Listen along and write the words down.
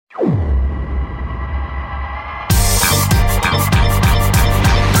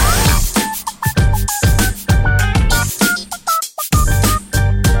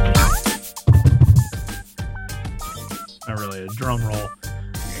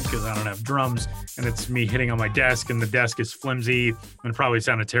because I don't have drums, and it's me hitting on my desk, and the desk is flimsy, and it probably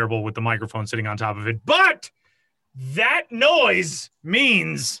sounded terrible with the microphone sitting on top of it. But that noise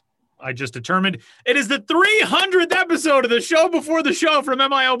means I just determined it is the 300th episode of the show before the show from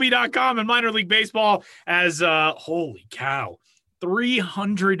MILB.com and minor league baseball. As holy cow,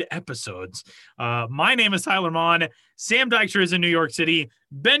 300 episodes. My name is Tyler Mon. Sam Dykstra is in New York City.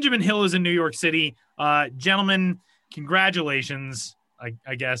 Benjamin Hill is in New York City. Gentlemen, congratulations.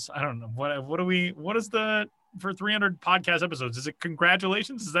 I guess I don't know what is the for 300 podcast episodes? Is it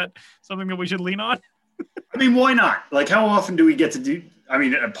congratulations? Is that something that we should lean on? I mean, why not? Like, how often do we get to do? I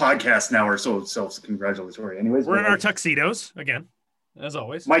mean, podcasts now are so self-congratulatory. Anyways, we're in our tuxedos again, as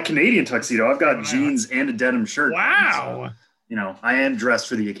always. My Canadian tuxedo. I've got jeans and a denim shirt. Wow. So, you know, I am dressed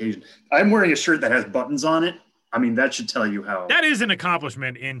for the occasion. I'm wearing a shirt that has buttons on it. I mean, that should tell you how. That is an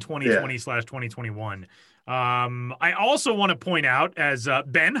accomplishment in 2020/2021. I also want to point out as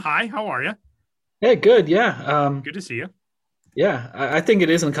Ben, hi, how are you? Hey, good. Yeah. Good to see you. Yeah, I think it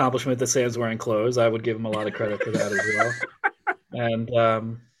is an accomplishment that Sam's wearing clothes. I would give him a lot of credit for that as well.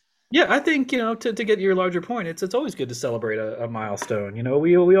 And yeah, I think, you know, to get your larger point, it's always good to celebrate a milestone. You know,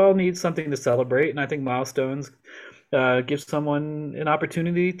 we all need something to celebrate, and I think milestones give someone an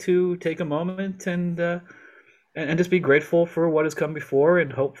opportunity to take a moment and just be grateful for what has come before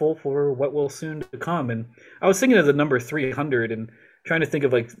and hopeful for what will soon to come. And I was thinking of the number 300 and trying to think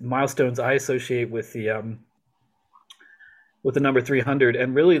of like milestones I associate with the number 300.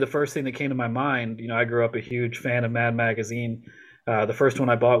 And really the first thing that came to my mind, you know, I grew up a huge fan of Mad Magazine. The first one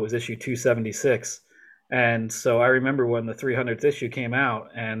I bought was issue 276. And so I remember when the 300th issue came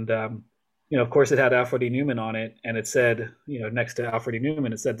out, and, you know, of course it had Alfred E. Newman on it, and it said, you know, next to Alfred E.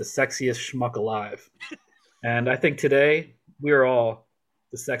 Newman, it said the sexiest schmuck alive. And I think today we are all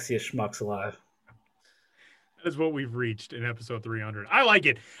the sexiest schmucks alive. That is what we've reached in episode 300. I like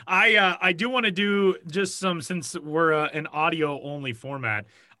it. I do want to do just some, since we're an audio only format,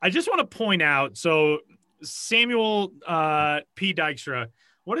 I just want to point out, so Samuel P. Dykstra,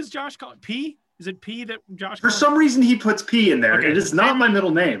 what does Josh call it? P? Is it P that Josh For some reason he puts P in there. Okay. It is not my middle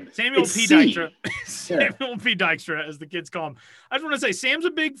name. Samuel P. Dykstra. Samuel P. Dykstra, as the kids call him. I just want to say, Sam's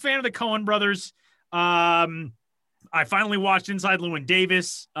a big fan of the Coen brothers. I finally watched Inside Llewyn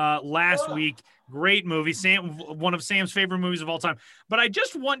Davis last week. Great movie. One of Sam's favorite movies of all time. But I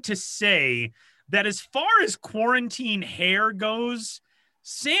just want to say that as far as quarantine hair goes,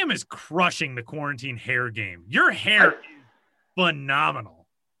 Sam is crushing the quarantine hair game. Your hair is phenomenal.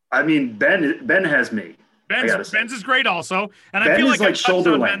 I mean, Ben has me. Ben's is great also. And Ben I feel like I've shoulder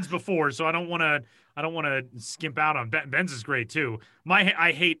touched on length. Ben's before, so I don't want to skimp out on Ben's is great too.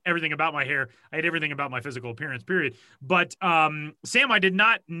 I hate everything about my hair. I hate everything about my physical appearance, period. But Sam, I did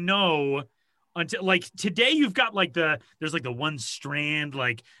not know until like today you've got like there's like the one strand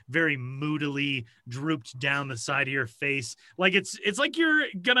like very moodily drooped down the side of your face. Like it's like you're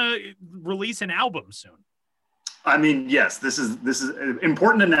gonna release an album soon. I mean, yes, this is an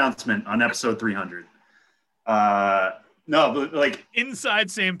important announcement on episode 300. No, but like Inside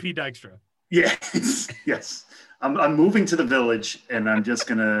Sam P. Dykstra. Yes. I'm moving to the village, and I'm just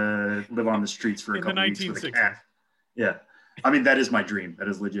gonna live on the streets for a couple weeks with a cat. Yeah, I mean that is my dream. That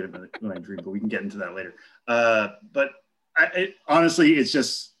is legitimately my dream. But we can get into that later. But honestly,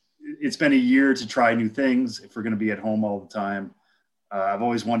 it's been a year to try new things. If we're gonna be at home all the time, I've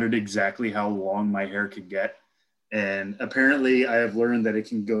always wondered exactly how long my hair could get, and apparently I have learned that it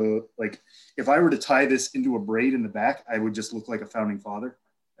can go like if I were to tie this into a braid in the back, I would just look like a founding father.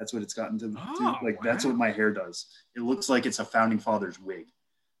 That's what it's gotten to. Like, wow. That's what my hair does. It looks like it's a founding father's wig.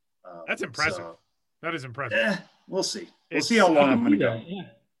 That's impressive. That is impressive. We'll see. We'll see how long I'm going to go. Yeah.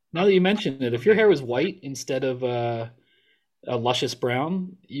 Now that you mentioned it, if your hair was white instead of a luscious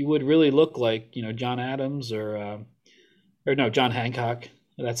brown, you would really look like, you know, John Adams or no, John Hancock.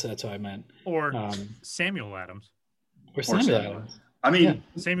 That's what I meant. Or Samuel Adams. Or Samuel Adams. I mean,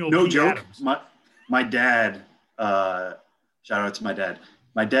 yeah. Samuel no P. joke. Adams. My dad, shout out to my dad.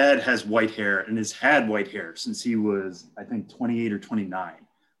 My dad has white hair and has had white hair since he was, I think, 28 or 29,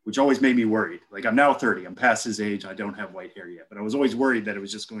 which always made me worried. Like, I'm now 30. I'm past his age. I don't have white hair yet. But I was always worried that it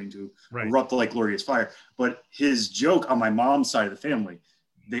was just going to erupt like glorious fire. But his joke on my mom's side of the family,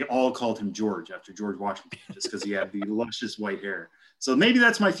 they all called him George after George Washington, just because he had the luscious white hair. So maybe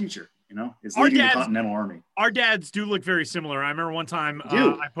that's my future, you know, is leading the Continental Army. Our dads do look very similar. I remember one time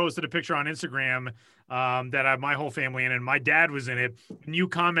I posted a picture on Instagram that I have my whole family in, and my dad was in it. And you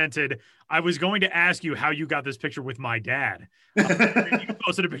commented, I was going to ask you how you got this picture with my dad. And you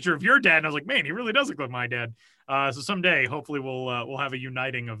posted a picture of your dad, and I was like, man, he really does look like my dad. So someday, hopefully, we'll have a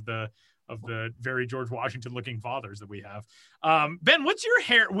uniting of the of the very George Washington looking fathers that we have. Ben, what's your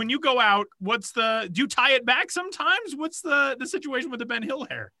hair when you go out? Do you tie it back sometimes? What's the situation with the Ben Hill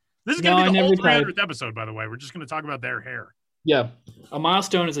hair? This is going to be the whole 300th episode, by the way. We're just going to talk about their hair. Yeah. A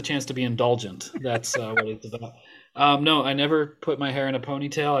milestone is a chance to be indulgent. That's what it's about. No, I never put my hair in a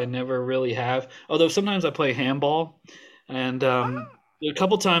ponytail. I never really have. Although sometimes I play handball, and a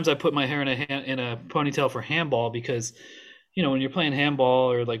couple times I put my hair in a ponytail for handball because, when you're playing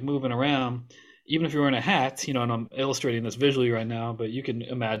handball or like moving around, even if you're wearing a hat, and I'm illustrating this visually right now, but you can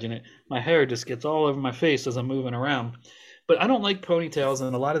imagine it. My hair just gets all over my face as I'm moving around. But I don't like ponytails,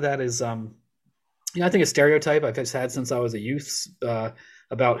 and a lot of that is, I think a stereotype I've just had since I was a youth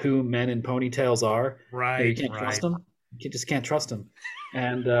about who men in ponytails are. Right. You can't trust them. You just can't trust them.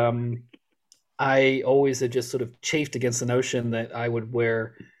 And I always had just sort of chafed against the notion that I would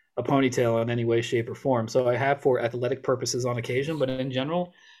wear a ponytail in any way, shape, or form. So I have for athletic purposes on occasion, but in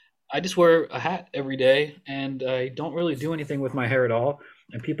general, I just wear a hat every day, and I don't really do anything with my hair at all.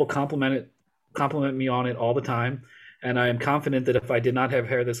 And people compliment me on it all the time. And I am confident that if I did not have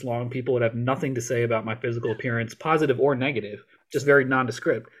hair this long, people would have nothing to say about my physical appearance, positive or negative, just very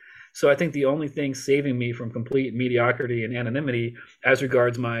nondescript. So I think the only thing saving me from complete mediocrity and anonymity as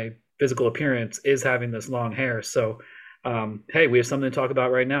regards my physical appearance is having this long hair. So, hey, we have something to talk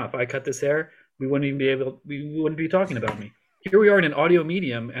about right now. If I cut this hair, we wouldn't be talking about me. Here we are in an audio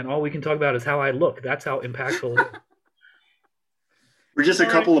medium, and all we can talk about is how I look. That's how impactful it is. We're just a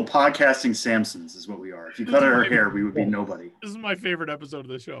couple of podcasting Samsons is what we are. If you cut our hair, we would be nobody. This is my favorite episode of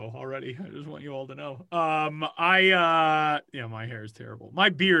the show already. I just want you all to know. My hair is terrible. My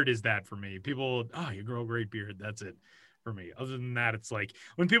beard is that for me. People, you grow a great beard. That's it for me. Other than that, it's like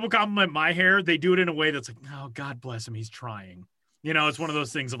when people compliment my hair, they do it in a way that's like, oh, God bless him. He's trying. It's one of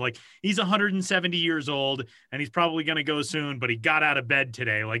those things of like, he's 170 years old and he's probably going to go soon, but he got out of bed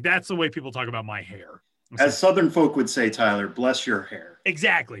today. Like, that's the way people talk about my hair. As Southern folk would say, Tyler, bless your hair.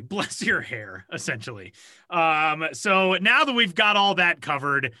 Exactly. Bless your hair, essentially. So now that we've got all that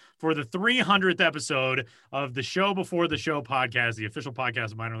covered for the 300th episode of the Show Before the Show podcast, the official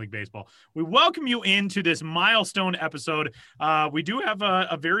podcast of Minor League Baseball, we welcome you into this milestone episode. We do have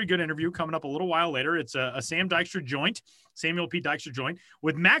a very good interview coming up a little while later. It's a Samuel P. Dykstra joint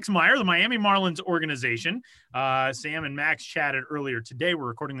with Max Meyer, the Miami Marlins organization. Sam and Max chatted earlier today. We're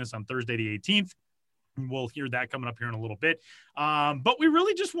recording this on Thursday, the 18th. We'll hear that coming up here in a little bit. But we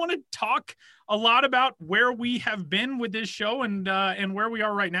really just want to talk a lot about where we have been with this show and where we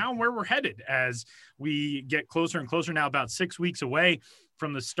are right now and where we're headed as we get closer and closer now, about 6 weeks away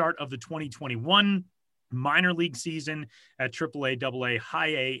from the start of the 2021 minor league season at AAA, AA, High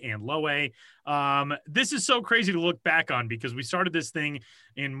A, and Low A. This is so crazy to look back on because we started this thing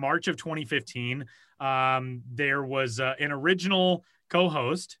in March of 2015. There was an original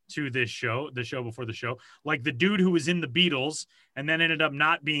co-host to this show, the Show Before the Show, like the dude who was in the Beatles and then ended up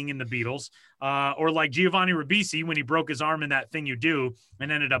not being in the Beatles, or like Giovanni Ribisi when he broke his arm in That Thing You Do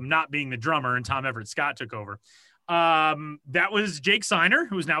and ended up not being the drummer and Tom Everett Scott took over. That was Jake Seiner,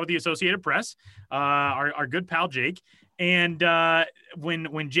 who is now with the Associated Press, our good pal Jake. And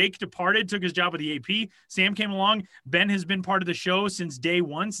when Jake departed, took his job with the AP, Sam came along. Ben has been part of the show since day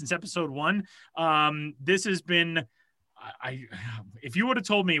one, since episode 1. This has been... if you would have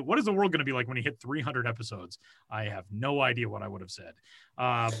told me what is the world going to be like when you hit 300 episodes, I have no idea what I would have said.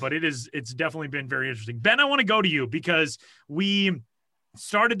 But it's definitely been very interesting. Ben, I want to go to you because we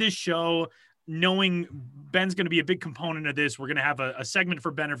started this show knowing Ben's going to be a big component of this. We're going to have a segment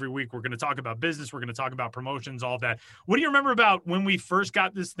for Ben every week. We're going to talk about business. We're going to talk about promotions, all of that. What do you remember about when we first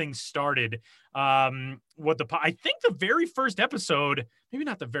got this thing started? I think the very first episode, maybe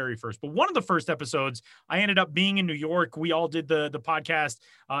not the very first, but one of the first episodes, I ended up being in New York. We all did the podcast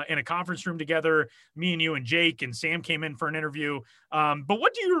in a conference room together, me and you and Jake, and Sam came in for an interview. But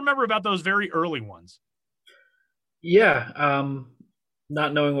what do you remember about those very early ones? Yeah.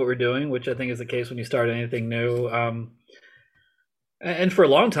 Not knowing what we're doing, which I think is the case when you start anything new. And for a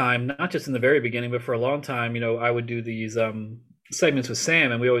long time, not just in the very beginning, but for a long time, I would do these segments with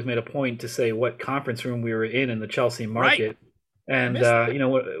Sam, and we always made a point to say what conference room we were in the Chelsea market. Right.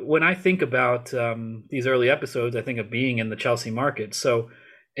 And, when I think about these early episodes, I think of being in the Chelsea market. So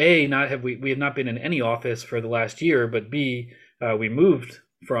A, we have not been in any office for the last year, but B, we moved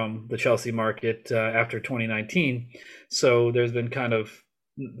from the Chelsea market after 2019. So there's been kind of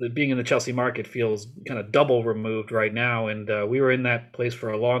being in the Chelsea market feels kind of double removed right now. And we were in that place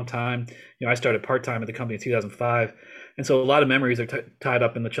for a long time. I started part-time at the company in 2005. And so a lot of memories are tied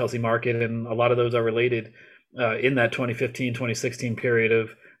up in the Chelsea market. And a lot of those are related in that 2015, 2016 period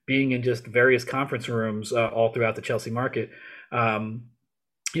of being in just various conference rooms all throughout the Chelsea market.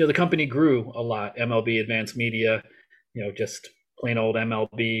 the company grew a lot. MLB Advanced Media, just plain old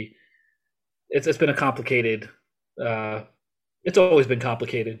MLB. It's been a complicated. It's always been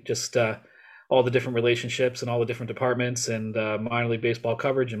complicated. Just all the different relationships and all the different departments and minor league baseball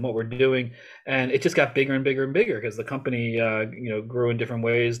coverage and what we're doing, and it just got bigger and bigger and bigger because the company, grew in different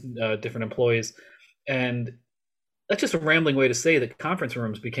ways, different employees, and that's just a rambling way to say that conference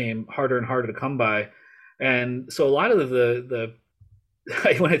rooms became harder and harder to come by, and so a lot of the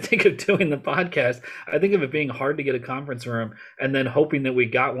when I think of doing the podcast, I think of it being hard to get a conference room, and then hoping that we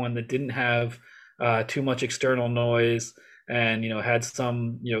got one that didn't have too much external noise, and had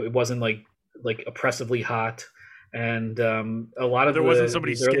some, it wasn't like oppressively hot, and a lot of there wasn't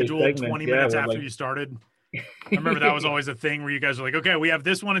somebody scheduled segments, 20 minutes after you started. I remember that was always a thing where you guys were like, okay, we have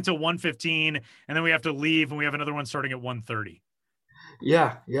this one until 1:15, and then we have to leave, and we have another one starting at 1:30.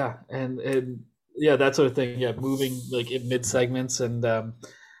 Yeah, and yeah, that sort of thing. Yeah, moving like in mid segments, and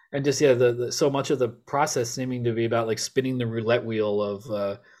just the so much of the process seeming to be about like spinning the roulette wheel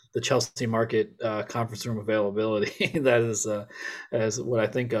of the Chelsea market conference room availability. That is as what I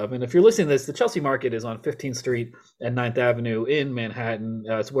think of. And if you're listening to this, the Chelsea market is on 15th Street and 9th Avenue in Manhattan.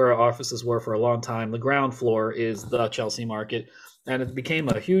 It's where our offices were for a long time. The ground floor is the Chelsea market, and it became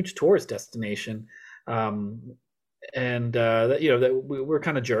a huge tourist destination. And that we're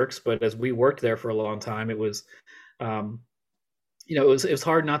kind of jerks, but as we worked there for a long time, it was it was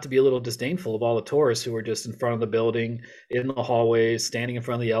hard not to be a little disdainful of all the tourists who were just in front of the building, in the hallways, standing in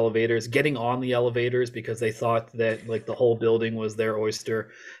front of the elevators, getting on the elevators because they thought that like the whole building was their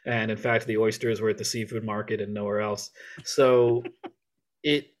oyster, and in fact the oysters were at the seafood market and nowhere else. So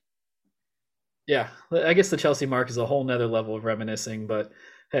I guess the Chelsea market is a whole nother level of reminiscing, but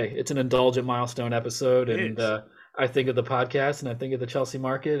hey, it's an indulgent milestone episode, and I think of the podcast and I think of the Chelsea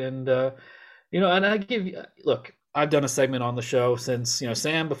market, and and I give you, look, I've done a segment on the show since,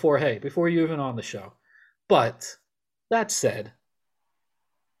 Sam, before you even on the show. But that said,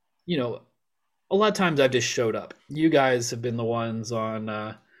 a lot of times I've just showed up. You guys have been the ones on,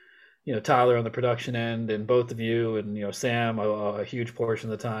 Tyler on the production end, and both of you, and, Sam, a huge portion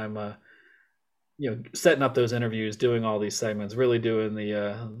of the time, setting up those interviews, doing all these segments, really doing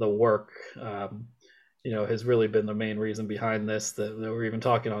the work, has really been the main reason behind this, that we're even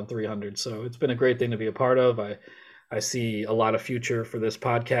talking on 300. So it's been a great thing to be a part of. I see a lot of future for this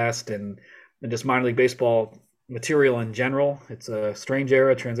podcast and just minor league baseball material in general. It's a strange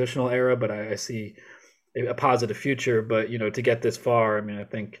era, transitional era, but I see a positive future. But, to get this far, I mean, I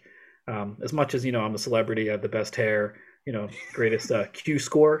think as much as, I'm a celebrity, I have the best hair, greatest Q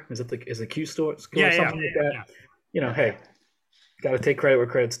score. Is it Q score? Yeah, something like that. Yeah. Hey, got to take credit where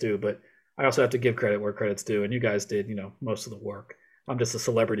credit's due, but I also have to give credit where credit's due, and you guys did, most of the work. I'm just a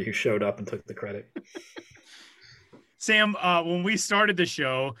celebrity who showed up and took the credit. Sam, when we started the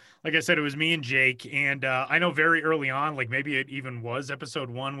show, like I said, it was me and Jake, and I know very early on, like maybe it even was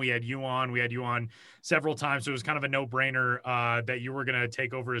episode 1, we had you on several times, so it was kind of a no-brainer that you were going to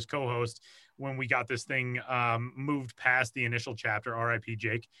take over as co-host when we got this thing moved past the initial chapter. RIP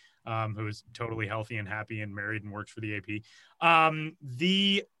Jake, who is totally healthy and happy and married and works for the AP.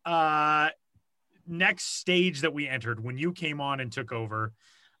 The next stage that we entered when you came on and took over,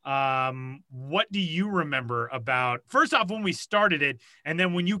 what do you remember about, first off, when we started it, and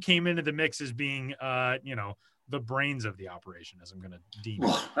then when you came into the mix as being the brains of the operation, as I'm going to deem?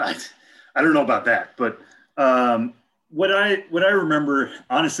 Well, I don't know about that, but what I remember,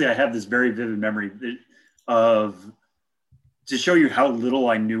 honestly, I have this very vivid memory of, to show you how little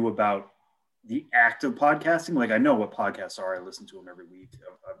I knew about the act of podcasting. Like, I know what podcasts are. I listen to them every week.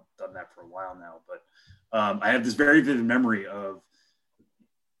 I've done that for a while now, but I have this very vivid memory of,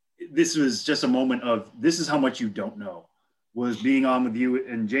 this was just a moment of, this is how much you don't know, was being on with you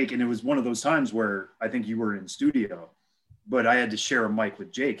and Jake. And it was one of those times where I think you were in studio, but I had to share a mic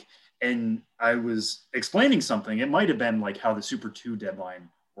with Jake, and I was explaining something. It might've been like how the Super 2 deadline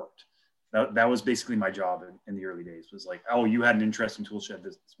worked. That was basically my job in the early days, was like, oh, you had an interesting tool shed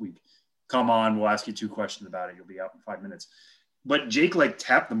this week. Come on, we'll ask you 2 questions about it. You'll be out in 5 minutes. But Jake like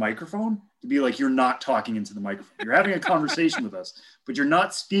tapped the microphone to be like, you're not talking into the microphone. You're having a conversation with us, but you're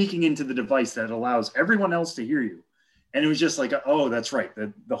not speaking into the device that allows everyone else to hear you. And it was just like, oh, that's right.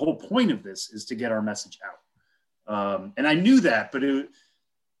 The whole point of this is to get our message out. And I knew that, but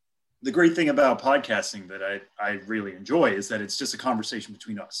the great thing about podcasting that I really enjoy is that it's just a conversation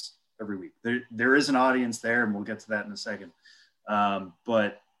between us every week. There is an audience there, and we'll get to that in a second.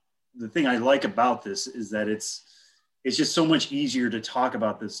 But the thing I like about this is that it's just so much easier to talk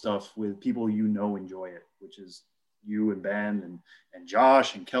about this stuff with people enjoy it, which is you and Ben and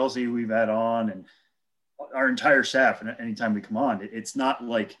Josh and Kelsey we've had on, and our entire staff, and anytime we come on, it's not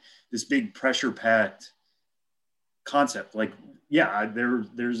like this big pressure packed concept. Like, yeah,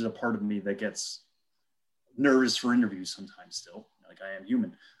 there's a part of me that gets nervous for interviews sometimes still, like I am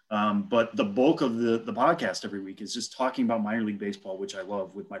human. But the bulk of the podcast every week is just talking about minor league baseball, which I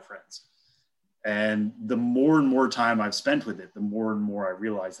love, with my friends. And the more and more time I've spent with it, the more and more I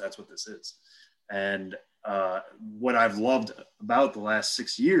realize that's what this is. And what I've loved about the last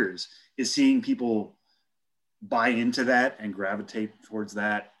 6 years is seeing people buy into that and gravitate towards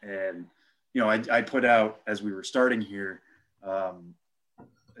that. And, you know, I put out, as we were starting here, a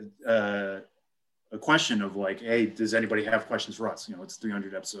question of like, hey, does anybody have questions for us? You know, it's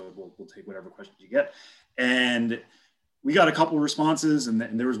 300 episode. We'll take whatever questions you get. And we got a couple of responses, and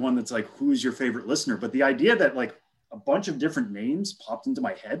there was one that's like, who's your favorite listener? But the idea that like a bunch of different names popped into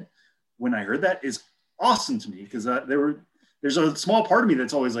my head when I heard that is awesome to me, because there's a small part of me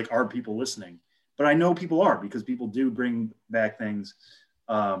that's always like, are people listening? But I know people are, because people do bring back things.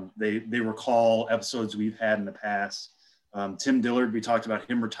 They recall episodes we've had in the past. Tim Dillard, we talked about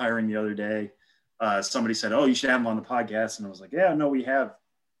him retiring the other day. Somebody said, oh, you should have him on the podcast. And I was like, yeah, no, we have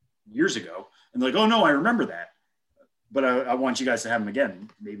years ago. And they're like, oh no, I remember that. But I want you guys to have him again.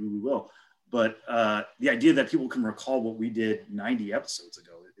 Maybe we will. But the idea that people can recall what we did 90 episodes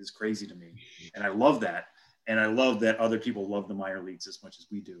ago is crazy to me. And I love that. And I love that other people love the minor leagues as much as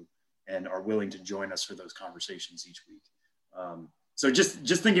we do and are willing to join us for those conversations each week. So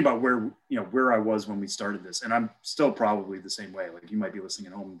just thinking about where I was when we started this, and I'm still probably the same way. Like, you might be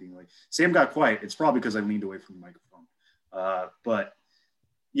listening at home and being like, Sam got quiet. It's probably because I leaned away from the microphone. But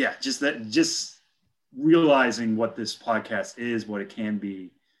yeah, just realizing what this podcast is, what it can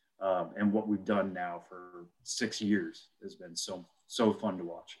be, and what we've done now for 6 years has been so fun to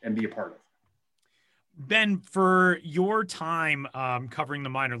watch and be a part of. Ben, for your time covering the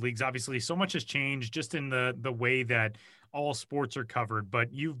minor leagues, obviously so much has changed just in the way that all sports are covered,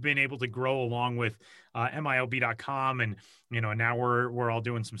 but you've been able to grow along with MILB.com, and now we're all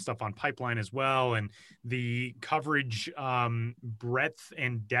doing some stuff on Pipeline as well, and the coverage breadth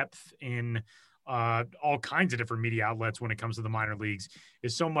and depth in all kinds of different media outlets when it comes to the minor leagues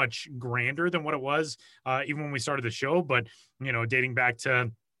is so much grander than what it was even when we started the show. But dating back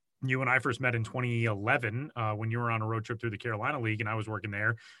to you and I first met in 2011 when you were on a road trip through the Carolina League and I was working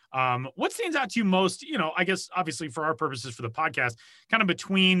there. What stands out to you most, I guess, obviously for our purposes for the podcast, kind of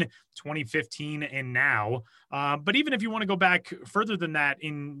between 2015 and now, but even if you want to go back further than that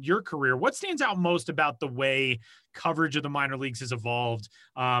in your career, what stands out most about the way coverage of the minor leagues has evolved?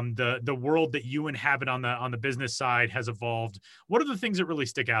 The world that you inhabit on the business side has evolved. What are the things that really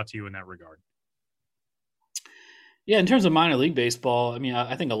stick out to you in that regard? Yeah, in terms of minor league baseball, I mean,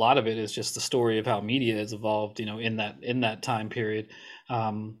 I think a lot of it is just the story of how media has evolved, in that time period.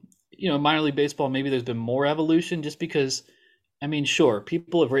 Minor league baseball, maybe there's been more evolution just because, I mean, sure,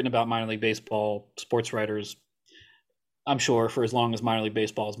 people have written about minor league baseball, sports writers, I'm sure, for as long as minor league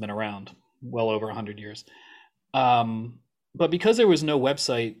baseball has been around, well over 100 years. But because there was no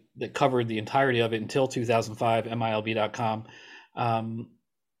website that covered the entirety of it until 2005, MILB.com,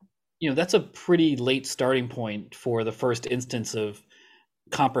 that's a pretty late starting point for the first instance of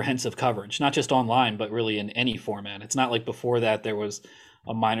comprehensive coverage, not just online, but really in any format. It's not like before that there was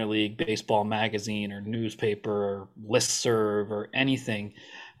a minor league baseball magazine or newspaper or listserv or anything.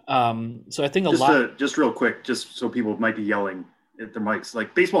 So I think just real quick, just so people might be yelling at their mics,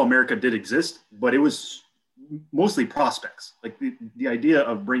 like Baseball America did exist, but it was mostly prospects. Like the idea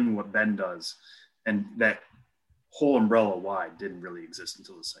of bringing what Ben does and that whole umbrella wide didn't really exist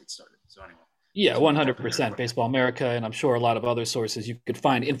until the site started. So anyway. Yeah, 100%. Baseball America, and I'm sure a lot of other sources you could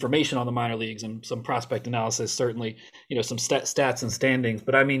find information on the minor leagues and some prospect analysis, certainly, some stats and standings.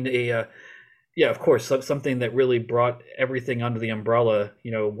 But I mean, of course, something that really brought everything under the umbrella,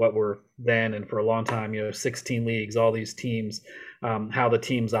 what were then and for a long time, 16 leagues, all these teams, how the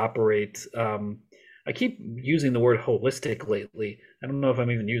teams operate. I keep using the word holistic lately. I don't know if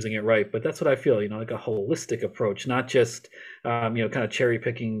I'm even using it right, but that's what I feel, like a holistic approach, not just, kind of cherry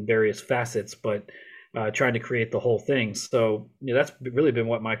picking various facets, but trying to create the whole thing. So, that's really been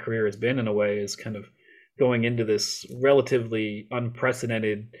what my career has been in a way, is kind of going into this relatively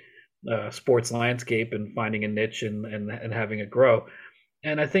unprecedented sports landscape and finding a niche and having it grow.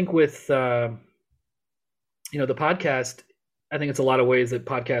 And I think with, the podcast, I think it's a lot of ways that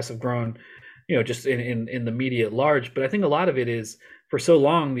podcasts have grown, just in the media at large. But I think a lot of it is, for so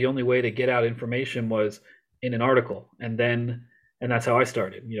long, the only way to get out information was in an article. And then And that's how I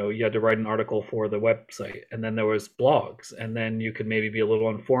started. You had to write an article for the website, and then there was blogs, and then you could maybe be a little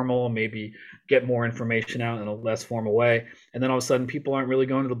informal, maybe get more information out in a less formal way. And then all of a sudden people aren't really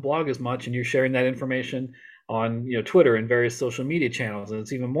going to the blog as much, and you're sharing that information on Twitter and various social media channels, and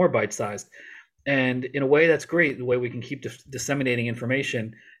it's even more bite-sized. And in a way, that's great, the way we can keep disseminating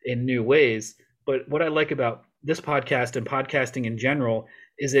information in new ways. But what I like about this podcast and podcasting in general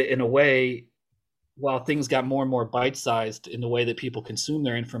is that, in a way, while things got more and more bite-sized in the way that people consume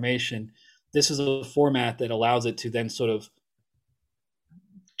their information, this is a format that allows it to then sort of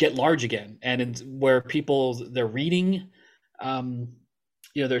get large again. And where they're reading,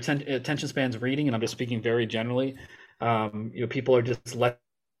 their attention span's reading, and I'm just speaking very generally, people are just less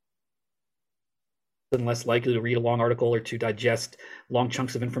and less likely to read a long article or to digest long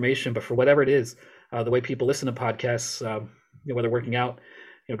chunks of information. But for whatever it is, the way people listen to podcasts, whether working out,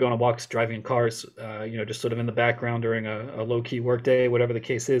 going on walks, driving in cars, just sort of in the background during a low-key work day, whatever the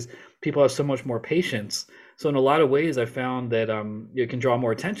case is, people have so much more patience. So in a lot of ways, I found that it can draw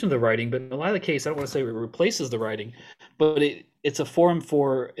more attention to the writing, but in a lot of the case, I don't want to say it replaces the writing, but it's a forum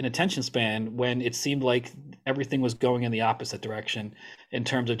for an attention span when it seemed like everything was going in the opposite direction in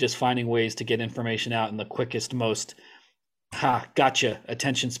terms of just finding ways to get information out in the quickest, most gotcha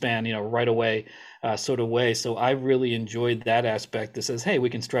attention span, right away sort of way. So I really enjoyed that aspect that says, hey, we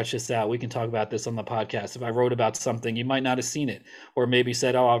can stretch this out. We can talk about this on the podcast. If I wrote about something, you might not have seen it, or maybe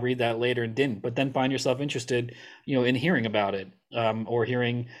said, oh, I'll read that later and didn't, but then find yourself interested, in hearing about it, or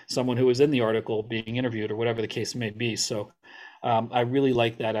hearing someone who was in the article being interviewed or whatever the case may be. So I really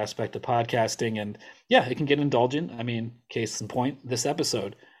like that aspect of podcasting, and yeah, it can get indulgent. I mean, case in point, this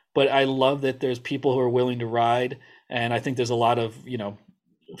episode, but I love that there's people who are willing to ride. And I think there's a lot of,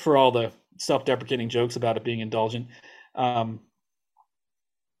 for all the self-deprecating jokes about it being indulgent,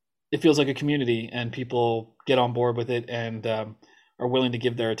 it feels like a community, and people get on board with it and are willing to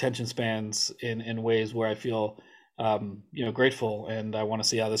give their attention spans in ways where I feel, grateful. And I want to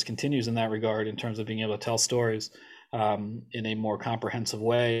see how this continues in that regard in terms of being able to tell stories in a more comprehensive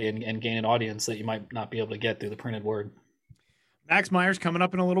way and gain an audience that you might not be able to get through the printed word. Max Meyer's coming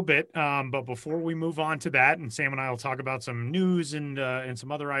up in a little bit, but before we move on to that, and Sam and I will talk about some news and some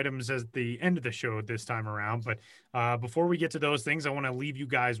other items at the end of the show this time around. But before we get to those things, I want to leave you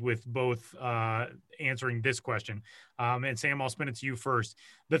guys with both answering this question. And Sam, I'll spin it to you first.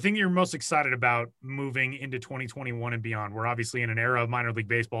 The thing that you're most excited about moving into 2021 and beyond, we're obviously in an era of minor league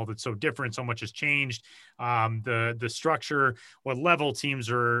baseball that's so different. So much has changed. The structure, what level teams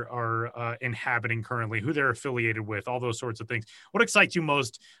are inhabiting currently, who they're affiliated with, all those sorts of things. What excites you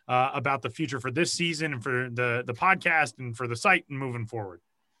most about the future for this season and for the podcast and for the site and moving forward?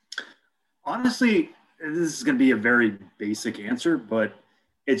 Honestly, this is going to be a very basic answer, but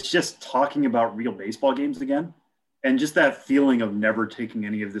it's just talking about real baseball games again. And just that feeling of never taking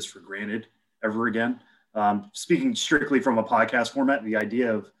any of this for granted ever again. Speaking strictly from a podcast format, the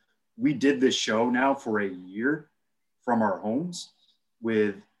idea of we did this show now for a year from our homes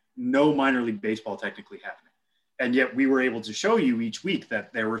with no minor league baseball technically happening. And yet we were able to show you each week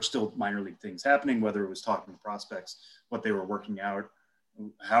that there were still minor league things happening, whether it was talking to prospects, what they were working out,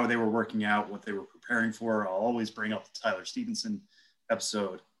 how they were working out, what they were preparing for. I'll always bring up the Tyler Stevenson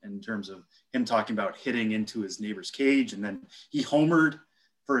episode in terms of him talking about hitting into his neighbor's cage, and then he homered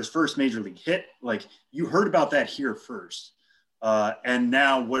for his first major league hit. Like, you heard about that here first. And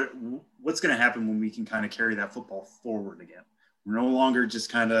now what's going to happen when we can kind of carry that football forward again? We're no longer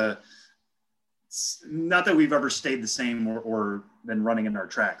just kind of, not that we've ever stayed the same or been running in our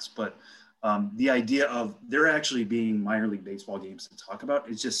tracks, but the idea of there actually being minor league baseball games to talk about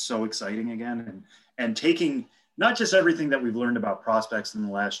is just so exciting again. And taking not just everything that we've learned about prospects in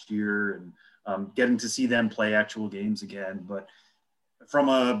the last year and getting to see them play actual games again, but from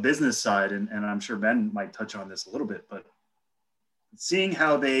a business side, and I'm sure Ben might touch on this a little bit, but seeing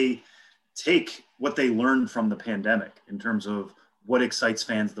how they take what they learned from the pandemic in terms of what excites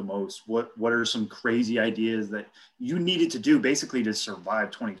fans the most, what are some crazy ideas that you needed to do basically to survive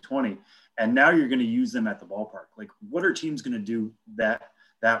 2020, and now you're going to use them at the ballpark. Like, what are teams going to do that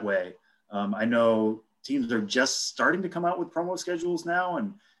way? I know teams are just starting to come out with promo schedules now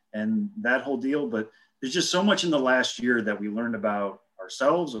and that whole deal, but there's just so much in the last year that we learned about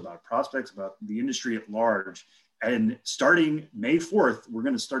ourselves, about prospects, about the industry at large. And starting May 4th, we're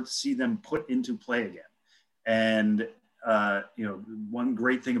going to start to see them put into play again. And one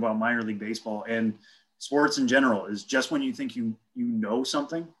great thing about minor league baseball and sports in general is just when you think you know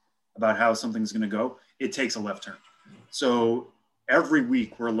something about how something's going to go, it takes a left turn. So every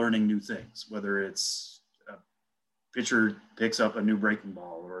week we're learning new things, whether it's a pitcher picks up a new breaking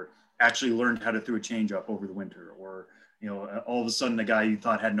ball or actually learned how to throw a changeup over the winter, or all of a sudden a guy you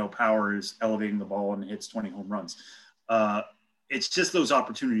thought had no power is elevating the ball and hits 20 home runs. It's just those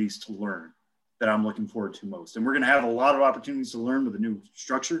opportunities to learn that I'm looking forward to most. And we're going to have a lot of opportunities to learn with the new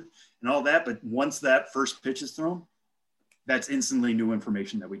structure and all that. But once that first pitch is thrown, that's instantly new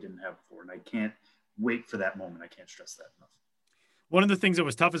information that we didn't have before. And I can't wait for that moment. I can't stress that enough. One of the things that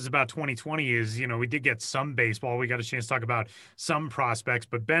was toughest about 2020 is, we did get some baseball. We got a chance to talk about some prospects.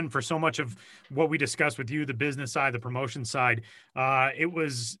 But Ben, for so much of what we discussed with you, the business side, the promotion side, it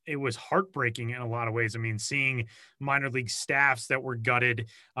was heartbreaking in a lot of ways. I mean, seeing minor league staffs that were gutted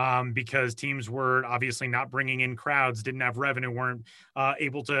because teams were obviously not bringing in crowds, didn't have revenue, weren't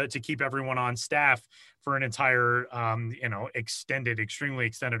able to keep everyone on staff for an entire, extremely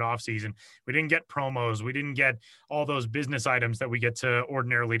extended offseason. We didn't get promos. We didn't get all those business items that we get to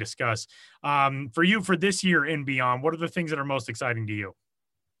ordinarily discuss. For you, for this year and beyond, what are the things that are most exciting to you?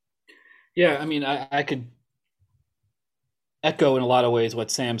 Yeah, I mean, I could echo in a lot of ways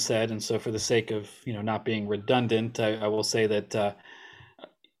what Sam said. And so for the sake of, not being redundant, I will say that,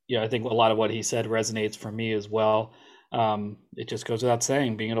 I think a lot of what he said resonates for me as well. It just goes without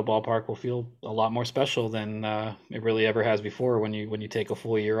saying, being at a ballpark will feel a lot more special than it really ever has before when you take a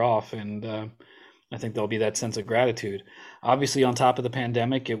full year off. And I think there'll be that sense of gratitude. Obviously, on top of the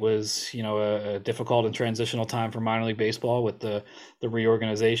pandemic, it was a difficult and transitional time for minor league baseball with the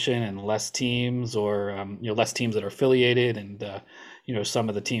reorganization and less teams or less teams that are affiliated and some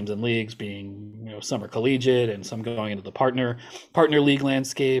of the teams and leagues being some are collegiate and some going into the partner league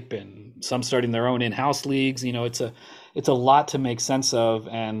landscape and some starting their own in-house leagues. It's a lot to make sense of,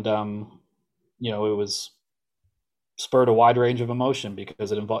 and it was spurred a wide range of emotion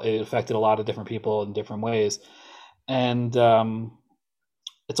because it affected a lot of different people in different ways, and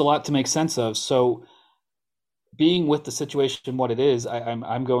it's a lot to make sense of. So being with the situation what it is,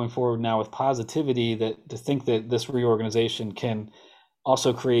 I'm going forward now with positivity to think that this reorganization can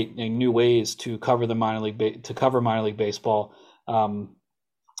also create new ways to cover the minor league baseball,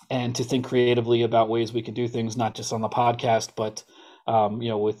 and to think creatively about ways we can do things, not just on the podcast, but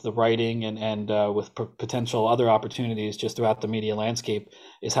with the writing and with potential other opportunities just throughout the media landscape,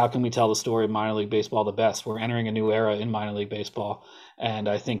 is how can we tell the story of minor league baseball the best? We're entering a new era in minor league baseball. And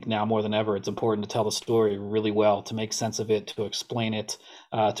I think now more than ever, it's important to tell the story really well, to make sense of it, to explain it,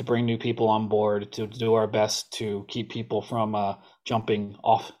 to bring new people on board, to do our best to keep people from jumping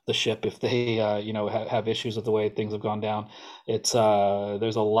off the ship if they, have issues with the way things have gone down. It's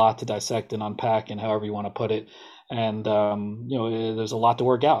there's a lot to dissect and unpack, and however you want to put it. And, there's a lot to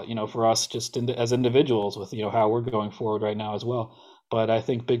work out, for us just as individuals with, how we're going forward right now as well. But I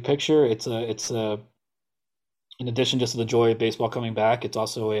think big picture, it's in addition just to the joy of baseball coming back, it's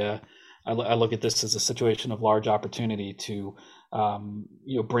also I look at this as a situation of large opportunity to,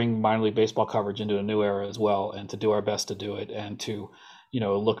 bring minor league baseball coverage into a new era as well, and to do our best to do it, and to,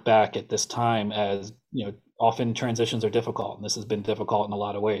 look back at this time as, often transitions are difficult, and this has been difficult in a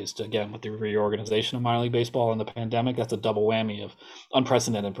lot of ways. Again, with the reorganization of minor league baseball and the pandemic, that's a double whammy of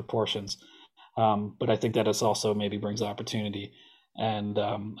unprecedented proportions. But I think that this also maybe brings opportunity. And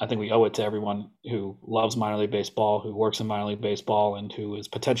I think we owe it to everyone who loves minor league baseball, who works in minor league baseball, and who is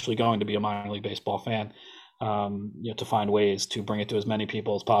potentially going to be a minor league baseball fan, to find ways to bring it to as many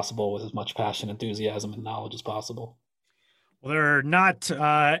people as possible with as much passion, enthusiasm, and knowledge as possible. Well, there are not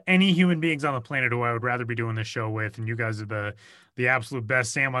any human beings on the planet who I would rather be doing this show with, and you guys are the absolute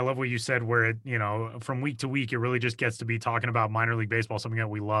best. Sam, I love what you said, where it, from week to week, it really just gets to be talking about minor league baseball, something that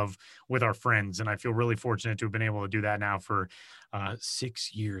we love with our friends. And I feel really fortunate to have been able to do that now for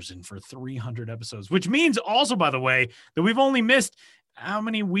 6 years and for 300 episodes, which means also, by the way, that we've only missed how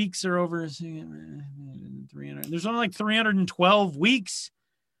many weeks are over 300? There's only like 312 weeks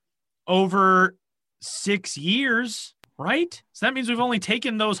over 6 years. Right? So that means we've only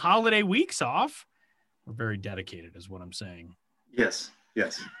taken those holiday weeks off. We're very dedicated is what I'm saying. Yes.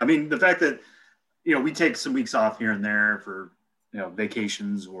 I mean, the fact that, we take some weeks off here and there for,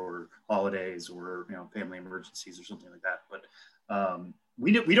 vacations or holidays or, family emergencies or something like that. But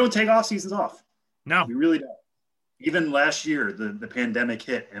we don't take off seasons off. No, we really don't. Even last year, the pandemic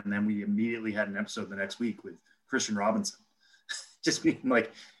hit, and then we immediately had an episode the next week with Christian Robinson. Just being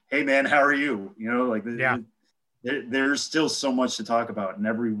like, hey man, how are you? Yeah. There's still so much to talk about. And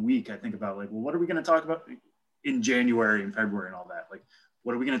every week I think about what are we going to talk about in January and February and all that? Like,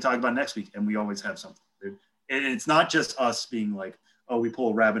 what are we going to talk about next week? And we always have something. And it's not just us being like, oh, we pull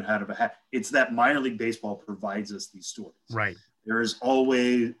a rabbit out of a hat. It's that minor league baseball provides us these stories. Right. There is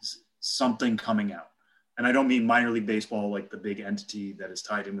always something coming out. And I don't mean minor league baseball like the big entity that is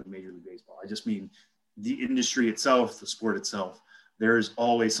tied in with Major League Baseball. I just mean the industry itself, the sport itself. There is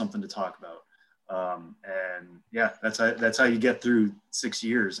always something to talk about. And yeah, that's how you get through 6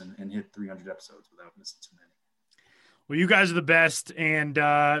 years and hit 300 episodes without missing too many. Well, you guys are the best. And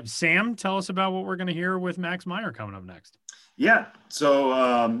Sam, tell us about what we're going to hear with Max Meyer coming up next. Yeah.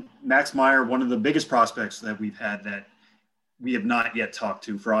 So Max Meyer, one of the biggest prospects that we've had that we have not yet talked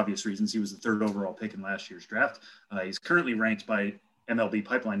to for obvious reasons. He was the third overall pick in last year's draft. He's currently ranked by MLB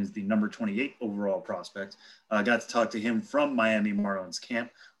Pipeline as the number 28 overall prospect. Got to talk to him from Miami Marlins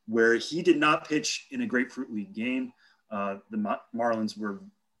camp, where he did not pitch in a Grapefruit League game. The Marlins were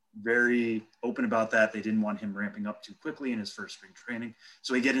very open about that. They didn't want him ramping up too quickly in his first spring training.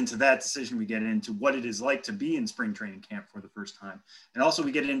 So we get into that decision. We get into what it is like to be in spring training camp for the first time. And also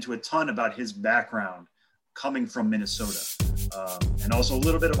we get into a ton about his background coming from Minnesota, and also a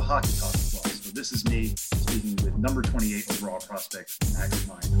little bit of a hockey talk as well. So this is me speaking with number 28 overall prospect, Max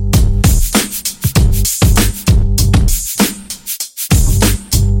Meyer.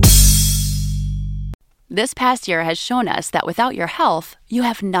 This past year has shown us that without your health, you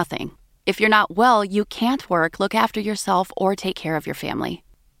have nothing. If you're not well, you can't work, look after yourself, or take care of your family.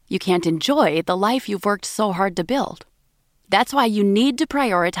 You can't enjoy the life you've worked so hard to build. That's why you need to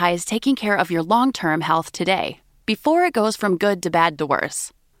prioritize taking care of your long-term health today, before it goes from good to bad to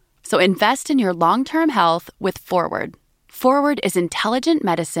worse. So invest in your long-term health with Forward. Forward is intelligent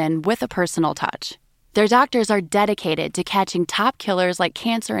medicine with a personal touch. Their doctors are dedicated to catching top killers like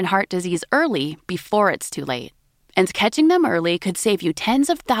cancer and heart disease early before it's too late. And catching them early could save you tens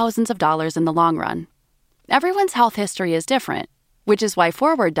of thousands of dollars in the long run. Everyone's health history is different, which is why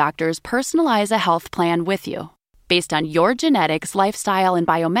Forward doctors personalize a health plan with you, based on your genetics, lifestyle, and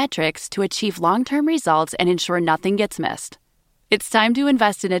biometrics to achieve long-term results and ensure nothing gets missed. It's time to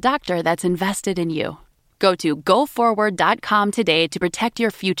invest in a doctor that's invested in you. Go to GoForward.com today to protect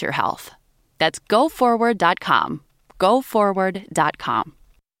your future health. That's GoForward.com. GoForward.com.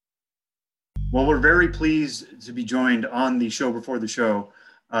 Well, we're very pleased to be joined on the show before the show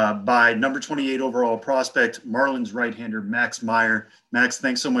by number 28 overall prospect, Marlins right-hander Max Meyer. Max,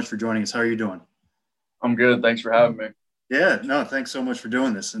 thanks so much for joining us. How are you doing? I'm good. Thanks for having me. Yeah, no, thanks so much for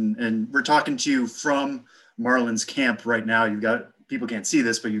doing this. And we're talking to you from Marlins camp right now. You've got, people can't see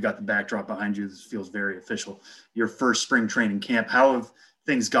this, but you've got the backdrop behind you. This feels very official. Your first spring training camp. How have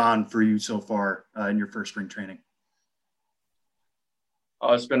things gone for you so far in your first spring training?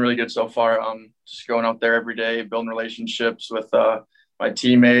 It's been really good so far. Just going out there every day, building relationships with my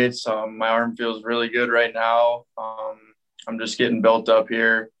teammates. My arm feels really good right now. I'm just getting built up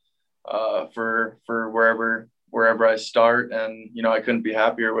here for wherever I start, and I couldn't be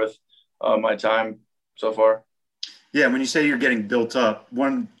happier with my time so far. Yeah, when you say you're getting built up,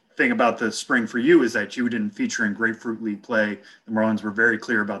 one thing about the spring for you is that you didn't feature in Grapefruit League play. The Marlins were very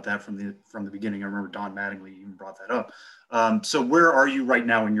clear about that from the beginning. I remember Don Mattingly even brought that up. So where are you right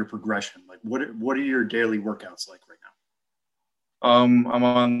now in your progression? Like what are your daily workouts like right now? I'm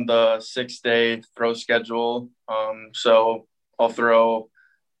on the 6-day throw schedule. So I'll throw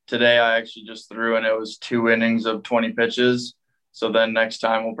today. I actually just threw, and it was 2 innings of 20 pitches. So then next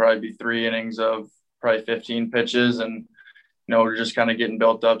time will probably be 3 innings of probably 15 pitches. And, we're just kind of getting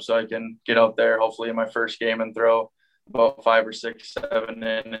built up so I can get out there, hopefully in my first game, and throw about 5 or 6, 7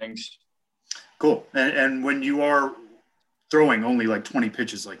 innings. Cool. And when you are throwing only like 20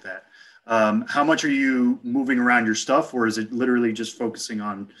 pitches like that, how much are you moving around your stuff, or is it literally just focusing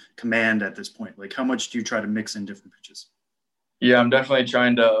on command at this point? Like how much do you try to mix in different pitches? Yeah, I'm definitely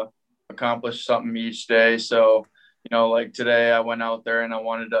trying to accomplish something each day. So, like today I went out there and I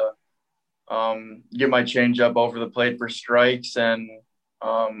wanted to get my changeup over the plate for strikes, and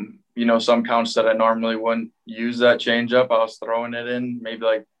some counts that I normally wouldn't use that changeup, I was throwing it in maybe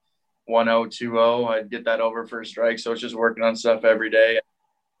like 1-0, 2-0. I'd get that over for a strike. So it's just working on stuff every day,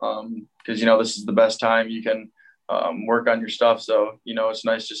 because this is the best time you can work on your stuff. So it's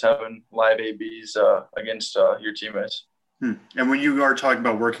nice just having live ABs against your teammates. And when you are talking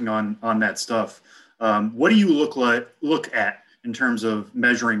about working on that stuff, what do you look at in terms of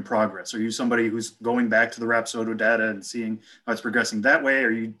measuring progress? Are you somebody who's going back to the Rapsodo data and seeing how it's progressing that way?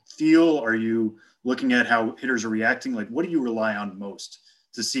 Are you looking at how hitters are reacting? Like, what do you rely on most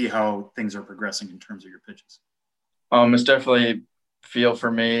to see how things are progressing in terms of your pitches? It's definitely feel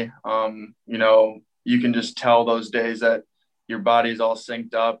for me. You can just tell those days that your body's all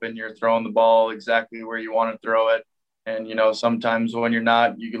synced up and you're throwing the ball exactly where you want to throw it. And, sometimes when you're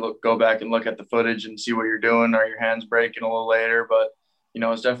not, you can go back and look at the footage and see what you're doing. Are your hands breaking a little later? But,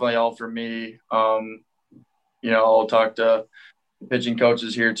 it's definitely all for me. I'll talk to the pitching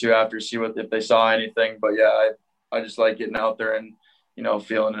coaches here too after, see if they saw anything. But, yeah, I just like getting out there and,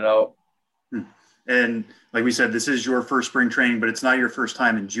 feeling it out. And like we said, this is your first spring training, but it's not your first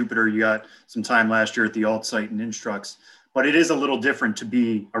time in Jupiter. You got some time last year at the alt site and Instructs, but it is a little different to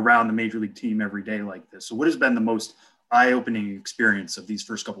be around the major league team every day like this. So what has been the most eye-opening experience of these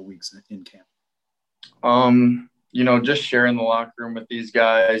first couple of weeks in camp? Just sharing the locker room with these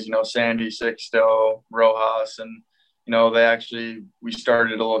guys, Sandy, Sixto, Rojas, and, we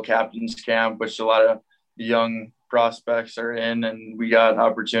started a little captain's camp, which a lot of the young prospects are in, and we got an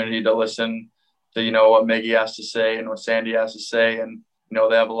opportunity to listen to, what Miggy has to say and what Sandy has to say. And,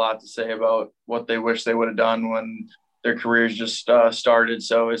 they have a lot to say about what they wish they would have done when their careers just started.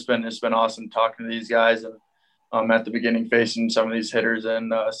 So it's been awesome talking to these guys and at the beginning facing some of these hitters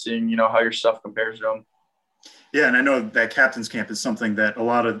and seeing, how your stuff compares to them. Yeah, and I know that captain's camp is something that a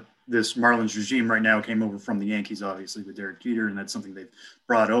lot of this Marlins regime right now came over from the Yankees, obviously, with Derek Jeter, and that's something they've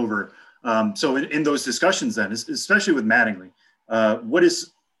brought over. So in those discussions then, especially with Mattingly,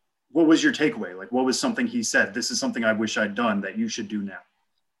 what was your takeaway? Like, what was something he said, this is something I wish I'd done that you should do now?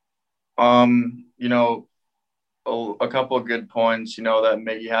 A couple of good points, that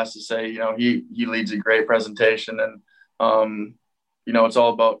Miggy has to say. He leads a great presentation, and, it's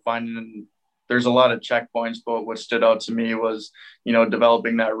all about finding – there's a lot of checkpoints, but what stood out to me was,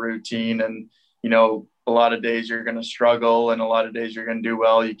 developing that routine. And, a lot of days you're going to struggle and a lot of days you're going to do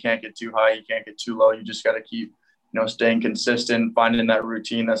well. You can't get too high. You can't get too low. You just got to keep, staying consistent, finding that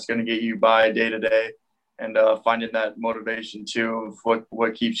routine that's going to get you by day to day, and finding that motivation too of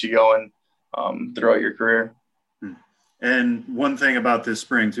what keeps you going throughout your career. And one thing about this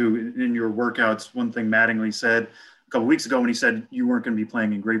spring too, in your workouts, one thing Mattingly said a couple of weeks ago when he said you weren't going to be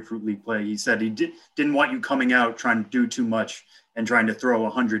playing in Grapefruit League play, he said he didn't want you coming out trying to do too much and trying to throw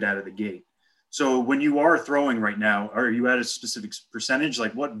 100 out of the gate. So when you are throwing right now, are you at a specific percentage?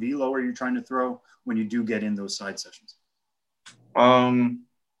 Like, what velo are you trying to throw when you do get in those side sessions? When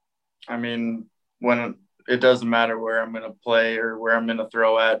it doesn't matter where I'm going to play or where I'm going to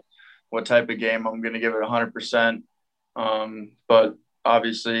throw at, what type of game, I'm going to give it 100%. But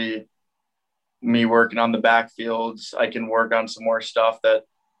obviously me working on the backfields, I can work on some more stuff that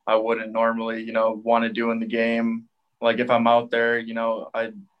I wouldn't normally, want to do in the game. Like if I'm out there,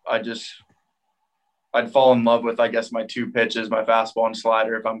 I'd fall in love with, I guess, my two pitches, my fastball and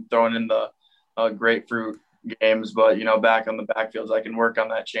slider, if I'm throwing in the grapefruit games. But, back on the backfields, I can work on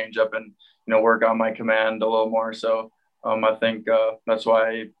that changeup and, work on my command a little more. So I think that's why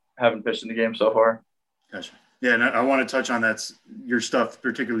I haven't pitched in the game so far. Gotcha. Yeah, and I want to touch on your stuff,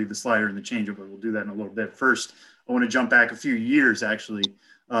 particularly the slider and the changeup, but we'll do that in a little bit. First, I want to jump back a few years, actually.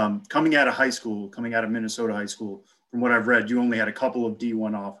 Coming out of Minnesota high school, from what I've read, you only had a couple of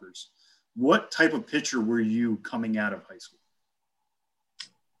D1 offers. What type of pitcher were you coming out of high school?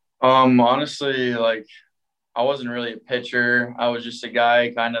 Honestly, I wasn't really a pitcher. I was just a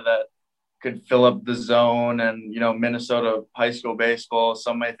guy kind of that could fill up the zone. And, Minnesota high school baseball,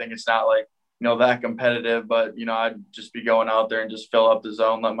 some may think it's not that competitive, but, I'd just be going out there and just fill up the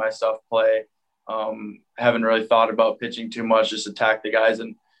zone, let my stuff play. Haven't really thought about pitching too much, just attack the guys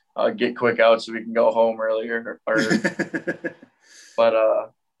and get quick out so we can go home earlier.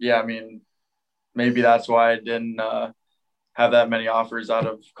 But maybe that's why I didn't have that many offers out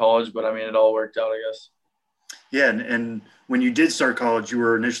of college, but it all worked out, I guess. Yeah. And when you did start college, you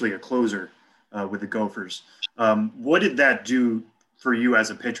were initially a closer with the Gophers. What did that do for you as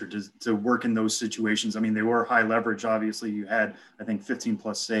a pitcher to work in those situations? They were high leverage. Obviously you had, I think, 15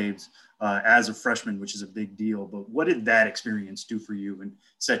 plus saves as a freshman, which is a big deal, but what did that experience do for you and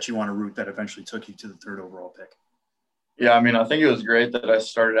set you on a route that eventually took you to the third overall pick? Yeah. I think it was great that I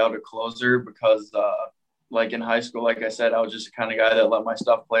started out a closer because in high school, like I said, I was just the kind of guy that let my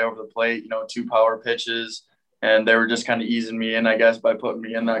stuff play over the plate, 2 power pitches, and they were just kind of easing me in, I guess, by putting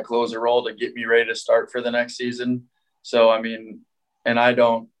me in that closer role to get me ready to start for the next season. So, and I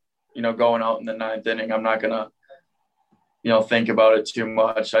don't, going out in the 9th inning, I'm not going to, think about it too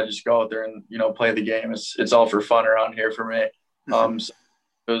much. I just go out there and, play the game. It's all for fun around here for me. So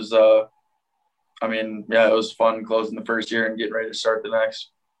it was, it was fun closing the first year and getting ready to start the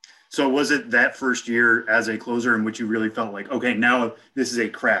next. So was it that first year as a closer in which you really felt like, okay, now this is a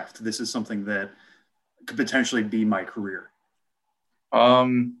craft. This is something that could potentially be my career?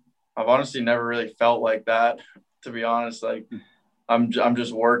 I've honestly never really felt like that, to be honest. I'm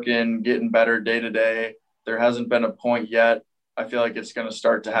just working, getting better day to day. There hasn't been a point yet. I feel like it's going to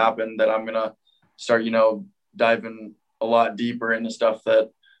start to happen that I'm going to start, diving a lot deeper into stuff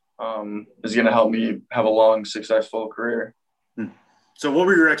that is going to help me have a long, successful career. So what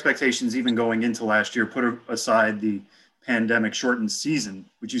were your expectations even going into last year? Put aside the pandemic shortened season,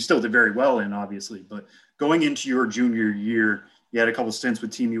 which you still did very well in, obviously, but going into your junior year, you had a couple stints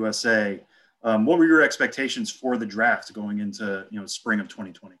with Team USA. What were your expectations for the draft going into, spring of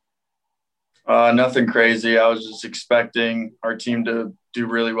 2020? Nothing crazy. I was just expecting our team to do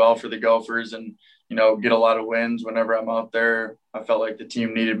really well for the Gophers and, get a lot of wins whenever I'm out there. I felt like the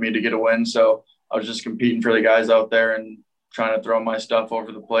team needed me to get a win. So I was just competing for the guys out there and trying to throw my stuff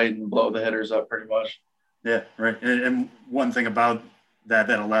over the plate and blow the hitters up pretty much. Yeah, right. And one thing about that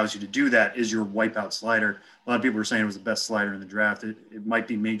allows you to do that is your wipeout slider. A lot of people are saying it was the best slider in the draft. It might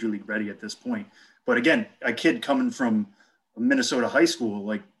be major league ready at this point. But again, a kid coming from Minnesota high school,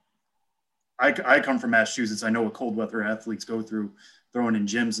 like I come from Massachusetts. I know what cold weather athletes go through throwing in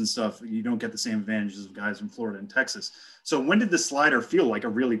gyms and stuff. You don't get the same advantages of guys in Florida and Texas. So when did the slider feel like a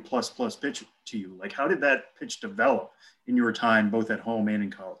really plus pitch to you? Like how did that pitch develop in your time, both at home and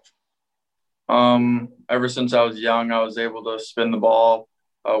in college? Ever since I was young, I was able to spin the ball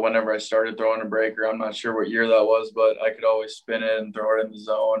whenever I started throwing a breaker. I'm not sure what year that was, but I could always spin it and throw it in the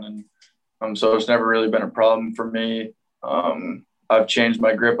zone. And so it's never really been a problem for me. I've changed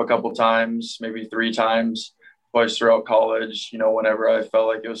my grip a couple times, maybe 3 times, twice throughout college, whenever I felt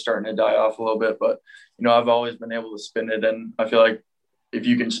like it was starting to die off a little bit. But, I've always been able to spin it. And I feel like if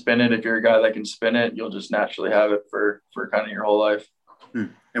you can spin it, if you're a guy that can spin it, you'll just naturally have it for kind of your whole life.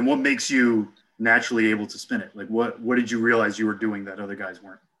 And what makes you naturally able to spin it? Like what did you realize you were doing that other guys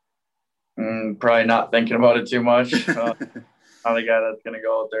weren't? Probably not thinking about it too much. I'm the guy that's going to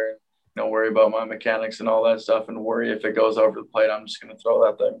go out there and worry about my mechanics and all that stuff and worry if it goes over the plate. I'm just going to throw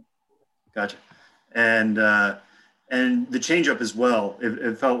that thing. Gotcha. And the changeup as well.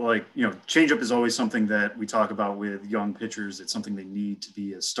 It felt like, changeup is always something that we talk about with young pitchers. It's something they need to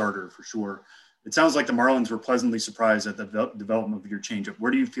be a starter for sure. It sounds like the Marlins were pleasantly surprised at the development of your changeup.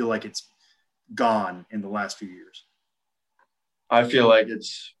 Where do you feel like it's gone in the last few years? I feel like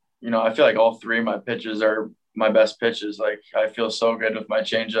I feel like all 3 of my pitches are my best pitches. Like I feel so good with my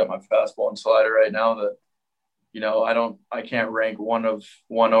changeup, my fastball and slider right now that, I can't rank one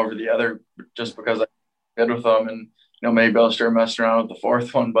over the other just because I'm good with them. And, maybe I'll start messing around with the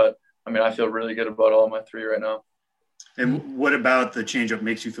 4th one, but I feel really good about all my 3 right now. And what about the changeup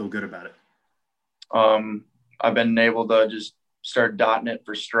makes you feel good about it? I've been able to just start dotting it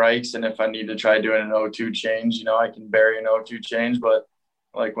for strikes. And if I need to try doing an 0-2 change, I can bury an 0-2 change. But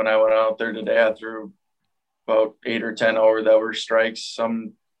like when I went out there today, I threw about 8 or 10 over that were strikes.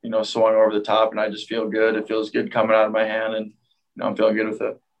 Some, swung over the top, and I just feel good. It feels good coming out of my hand, and I'm feeling good with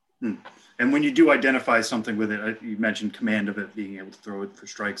it. And when you do identify something with it, you mentioned command of it, being able to throw it for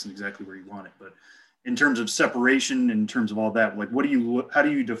strikes and exactly where you want it. But in terms of separation, in terms of all that, like how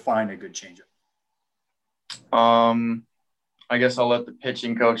do you define a good changeup? I guess I'll let the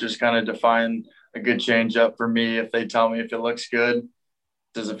pitching coaches kind of define a good changeup for me. If they tell me if it looks good,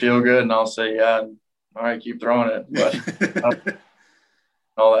 does it feel good? And I'll say, yeah, all right, keep throwing it. But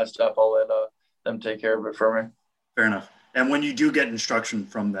all that stuff, I'll let them take care of it for me. Fair enough. And when you do get instruction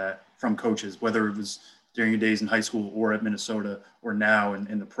from coaches, whether it was during your days in high school or at Minnesota or now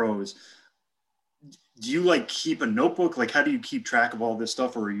in the pros, do you keep a notebook? Like, how do you keep track of all this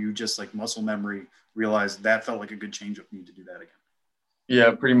stuff? Or are you just muscle memory, realize that felt like a good changeup, need to do that again?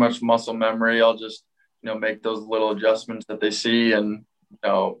 Yeah, pretty much muscle memory. I'll just, make those little adjustments that they see. And,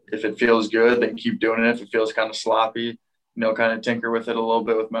 if it feels good, then keep doing it. If it feels kind of sloppy, kind of tinker with it a little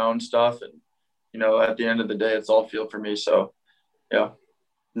bit with my own stuff. And, at the end of the day, it's all feel for me. So, yeah.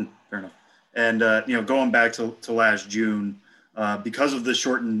 Fair enough. And, going back to last June, because of the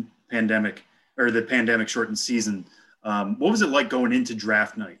shortened pandemic or the pandemic shortened season, what was it like going into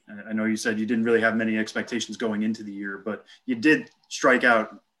draft night? I know you said you didn't really have many expectations going into the year, but you did strike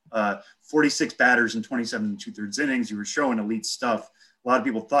out 46 batters in 27 2/3 innings. You were showing elite stuff. A lot of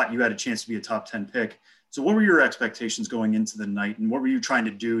people thought you had a chance to be a top 10 pick. So what were your expectations going into the night, and what were you trying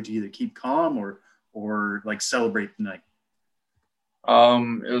to do to either keep calm or celebrate the night?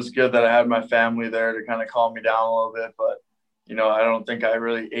 It was good that I had my family there to kind of calm me down a little bit, but I don't think I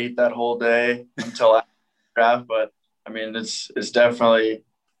really ate that whole day until after the draft. But it's definitely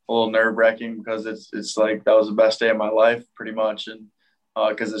a little nerve wracking because it's like that was the best day of my life pretty much, and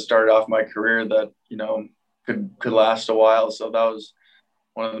because it started off my career that could last a while. So that was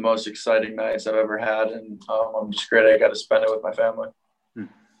one of the most exciting nights I've ever had, and I'm just great I got to spend it with my family.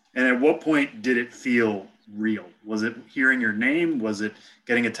 And at what point did it feel real? Was it hearing your name? Was it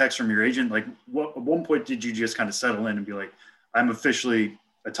getting a text from your agent? At one point did you just kind of settle in and be like, I'm officially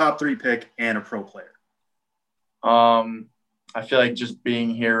a top 3 pick and a pro player? I feel like just being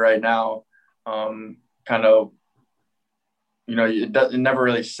here right now, kind of, it never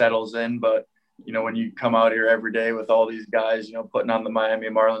really settles in, but when you come out here every day with all these guys, putting on the Miami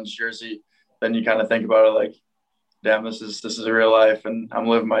Marlins jersey, then you kind of think about it like, damn, this is real life and I'm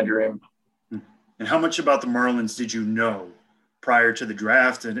living my dream. And how much about the Marlins did you know prior to the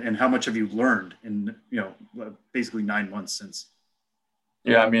draft, and how much have you learned in, basically 9 months since?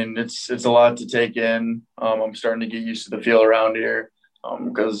 Yeah, I mean, it's a lot to take in. I'm starting to get used to the feel around here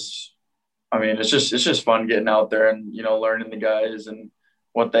because, I mean, it's just fun getting out there and, learning the guys and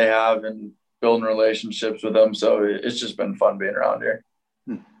what they have and building relationships with them. So it's just been fun being around here.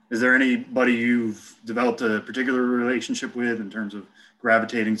 Is there anybody you've developed a particular relationship with in terms of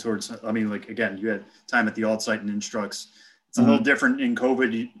gravitating towards? I mean, like, again, you had time at the alt site and Instructs. It's a little different in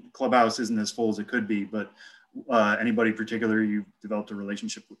COVID. Clubhouse isn't as full as it could be, but anybody particular you've developed a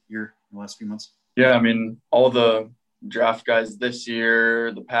relationship with here in the last few months? Yeah, I mean, all the draft guys this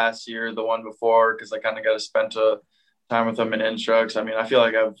year, the past year, the one before, because I kind of got to spend time with them in Instructs. I mean, I feel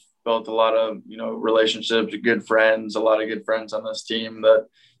like I've built a lot of, relationships, good friends, a lot of good friends on this team that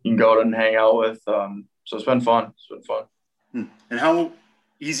you can go out and hang out with. So it's been fun. And how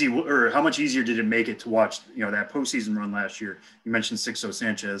much easier did it make it to watch, that postseason run last year? You mentioned Sixto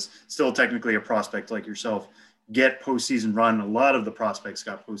Sanchez, still technically a prospect like yourself, get postseason run. A lot of the prospects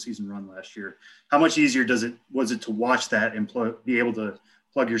got postseason run last year. How much easier was it to watch that and be able to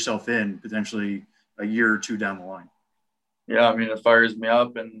plug yourself in potentially a year or two down the line? Yeah, I mean, it fires me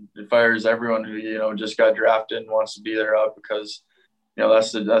up, and it fires everyone who, just got drafted and wants to be there up, because,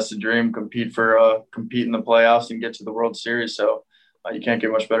 that's the dream, compete in the playoffs and get to the World Series. So you can't get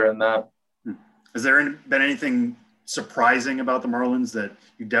much better than that. Has there been anything surprising about the Marlins that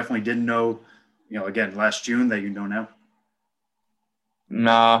you definitely didn't know, again, last June that you know now?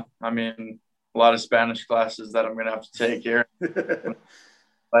 Nah, I mean, a lot of Spanish classes that I'm going to have to take here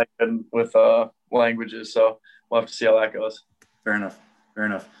with languages. So we'll have to see how that goes. Fair enough.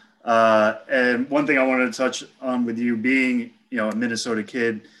 And one thing I wanted to touch on with you being, a Minnesota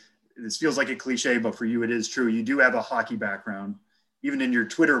kid, this feels like a cliche, but for you, it is true. You do have a hockey background. Even in your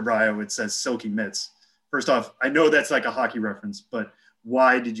Twitter bio, it says Silky Mitts. First off, I know that's like a hockey reference, but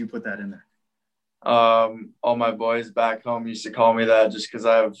why did you put that in there? All my boys back home used to call me that just because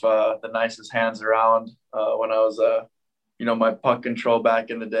I have the nicest hands around when I was, my puck control back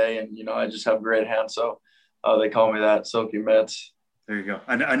in the day. And, I just have great hands. So they call me that, Silky Mitts. There you go.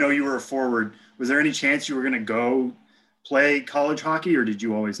 I know you were a forward. Was there any chance you were going to go play college hockey, or did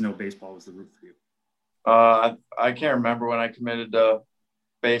you always know baseball was the route for you? I can't remember when I committed to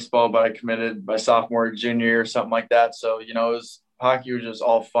baseball, but I committed my sophomore or junior or something like that. So, hockey was just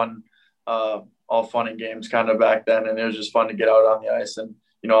all fun and games kind of back then. And it was just fun to get out on the ice. And,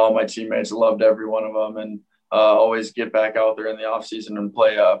 all my teammates, loved every one of them, and always get back out there in the off season and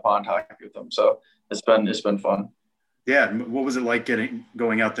play pond hockey with them. So it's been fun. Yeah. What was it like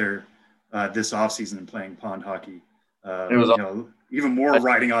going out there this off season and playing pond hockey? It was even more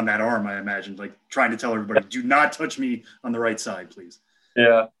riding on that arm, I imagine, like trying to tell everybody, do not touch me on the right side, please.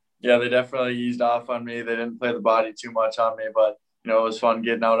 Yeah, they definitely eased off on me. They didn't play the body too much on me, but, it was fun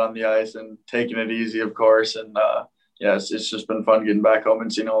getting out on the ice and taking it easy, of course. And, it's just been fun getting back home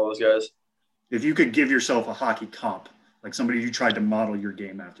and seeing all those guys. If you could give yourself a hockey comp, like somebody you tried to model your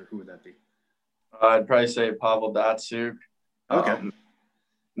game after, who would that be? I'd probably say Pavel Datsyuk. Okay.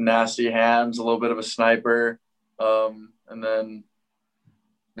 Nasty hands, a little bit of a sniper. And then,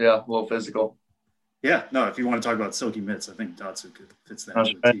 a little physical. Yeah, no, if you want to talk about Silky Mitts, I think Datsyuk fits that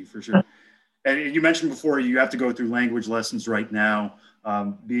to a T for sure. And you mentioned before you have to go through language lessons right now,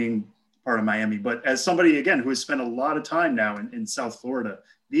 being part of Miami. But as somebody, again, who has spent a lot of time now in South Florida,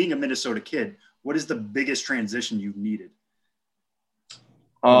 being a Minnesota kid, what is the biggest transition you've needed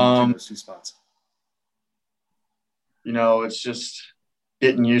between those two spots? It's just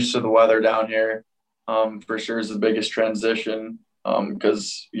getting used to the weather down here. For sure is the biggest transition.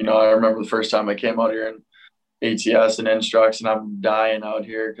 Because, I remember the first time I came out here in ATS and Instructs, and I'm dying out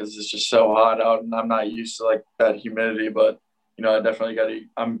here because it's just so hot out, and I'm not used to like that humidity, but, I definitely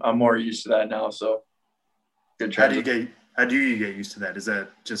I'm more used to that now. So good transition. How do you get used to that? Is that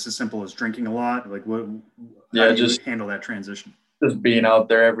just as simple as drinking a lot? Like how do you handle that transition? Just being out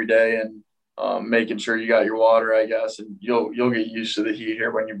there every day and making sure you got your water, I guess, and you'll get used to the heat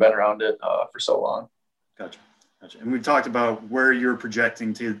here when you've been around it for so long. Gotcha. And we've talked about where you're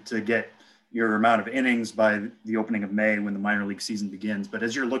projecting to get your amount of innings by the opening of May when the minor league season begins. But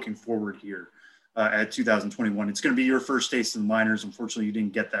as you're looking forward here at 2021, it's going to be your first taste in the minors. Unfortunately, you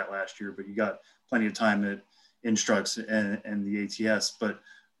didn't get that last year, but you got plenty of time at Instructs and the ATS. But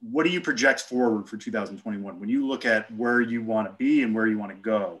what do you project forward for 2021? When you look at where you want to be and where you want to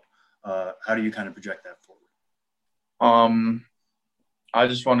go, how do you kind of project that forward? I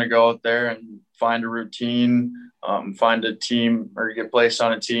just want to go out there and find a routine, find a team or get placed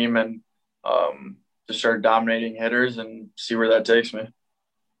on a team, and just start dominating hitters and see where that takes me.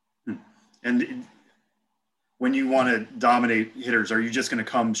 And when you want to dominate hitters, are you just going to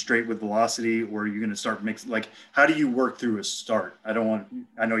come straight with velocity, or are you going to start mixing? Like, how do you work through a start? I know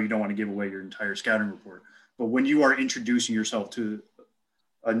you don't want to give away your entire scouting report, but when you are introducing yourself to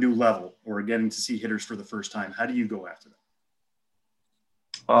a new level or getting to see hitters for the first time, how do you go after that?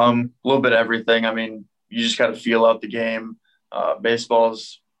 A little bit of everything. I mean, you just got to feel out the game.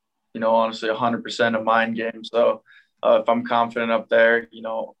 Baseball's, honestly 100% a mind game. So if I'm confident up there,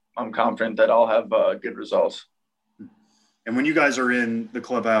 I'm confident that I'll have good results. And when you guys are in the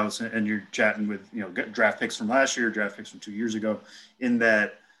clubhouse and you're chatting with, draft picks from last year, draft picks from 2 years ago, in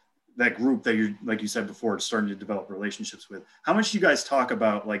that group that you're, like you said before, starting to develop relationships with, how much do you guys talk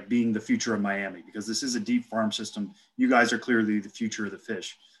about like being the future of Miami? Because this is a deep farm system. You guys are clearly the future of the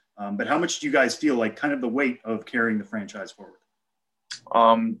Fish. But how much do you guys feel like kind of the weight of carrying the franchise forward?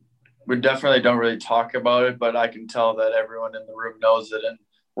 We definitely don't really talk about it, but I can tell that everyone in the room knows it, and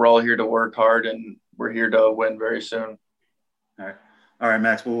we're all here to work hard, and we're here to win very soon. All right,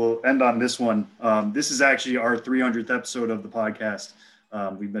 Max. Well, we'll end on this one. This is actually our 300th episode of the podcast.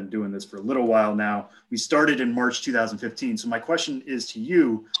 We've been doing this for a little while now. We started in March 2015. So my question is to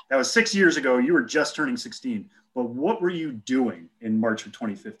you, that was 6 years ago. You were just turning 16. But what were you doing in March of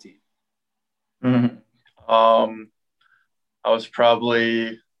 2015? Mm-hmm. I was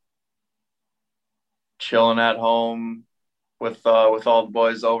probably chilling at home with all the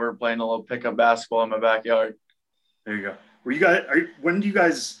boys over, playing a little pickup basketball in my backyard. There you go. When do you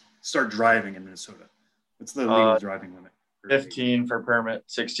guys start driving in Minnesota? What's the legal driving limit? 15 for permit,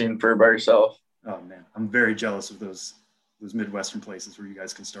 16 for by yourself. Oh man, I'm very jealous of those Midwestern places where you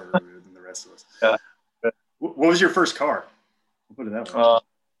guys can start earlier than the rest of us. Yeah. What was your first car? We'll put it that way.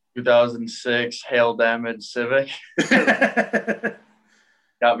 2006 hail damage Civic.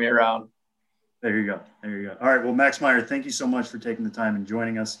 Got me around. There you go. All right. Well, Max Meyer, thank you so much for taking the time and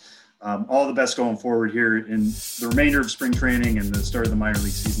joining us. All the best going forward here in the remainder of spring training and the start of the minor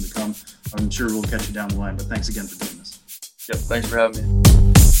league season to come. I'm sure we'll catch you down the line, but thanks again for doing this. Yep. Thanks for having me.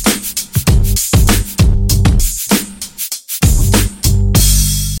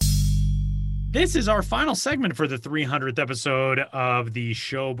 This is our final segment for the 300th episode of the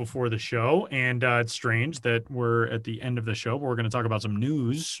show before the show. And it's strange that we're at the end of the show, but we're going to talk about some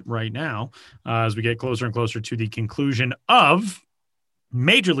news right now as we get closer and closer to the conclusion of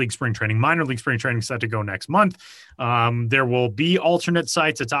Major League Spring Training. Minor League Spring Training set to go next month. There will be alternate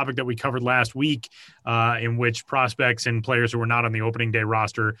sites, a topic that we covered last week, in which prospects and players who were not on the opening day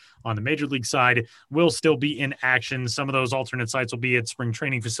roster on the Major League side will still be in action. Some of those alternate sites will be at spring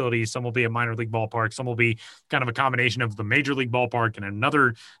training facilities. Some will be at minor league ballparks. Some will be kind of a combination of the Major League ballpark and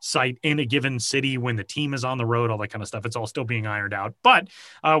another site in a given city when the team is on the road, all that kind of stuff. It's all still being ironed out. But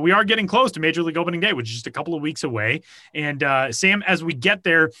we are getting close to Major League opening day, which is just a couple of weeks away. And Sam, as we get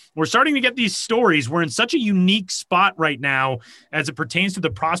there, we're starting to get these stories. We're in such a unique spot right now as it pertains to the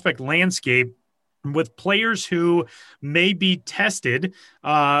prospect landscape, with players who may be tested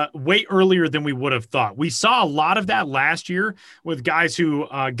way earlier than we would have thought. We saw a lot of that last year with guys who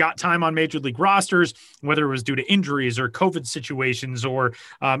got time on major league rosters, whether it was due to injuries or COVID situations or,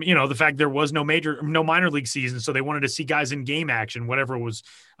 the fact there was no minor league season. So they wanted to see guys in game action, whatever was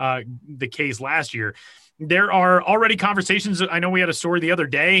the case last year. There are already conversations. I know we had a story the other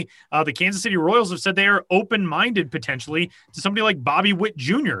day. The Kansas City Royals have said they are open-minded potentially to somebody like Bobby Witt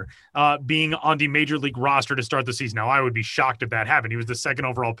Jr. Being on the Major League roster to start the season. Now, I would be shocked if that happened. He was the second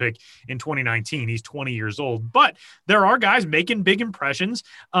overall pick in 2019. He's 20 years old. But there are guys making big impressions.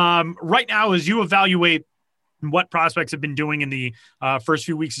 Right now, as you evaluate what prospects have been doing in the first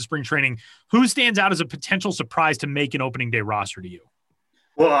few weeks of spring training, who stands out as a potential surprise to make an opening day roster to you?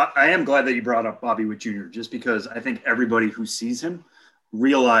 Well, I am glad that you brought up Bobby Witt Jr. just because I think everybody who sees him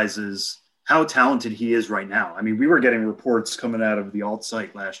realizes how talented he is right now. I mean, we were getting reports coming out of the alt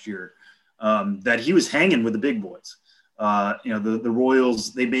site last year that he was hanging with the big boys. The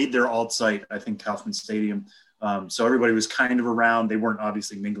Royals, they made their alt site, I think, Kauffman Stadium. So everybody was kind of around. They weren't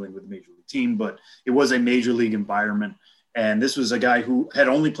obviously mingling with the major league team, but it was a major league environment. And this was a guy who had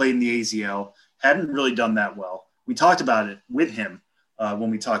only played in the AZL, hadn't really done that well. We talked about it with him.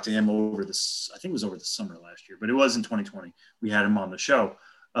 When we talked to him over this, I think it was over the summer last year, but it was in 2020. We had him on the show.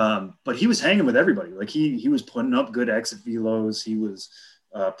 But he was hanging with everybody. Like he was putting up good exit velos. He was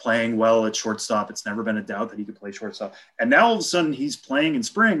playing well at shortstop. It's never been a doubt that he could play shortstop. And now all of a sudden he's playing in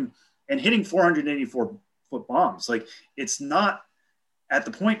spring and hitting 484-foot bombs. Like it's not at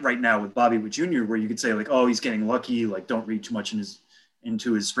the point right now with Bobby Witt Jr. where you could say like, oh, he's getting lucky. Like don't read too much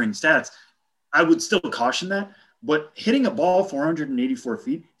into his spring stats. I would still caution that. But hitting a ball 484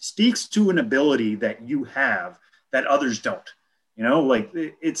 feet speaks to an ability that you have that others don't.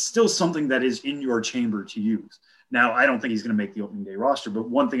 It's still something that is in your chamber to use. Now, I don't think he's going to make the opening day roster, but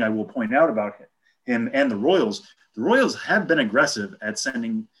one thing I will point out about him and the Royals have been aggressive at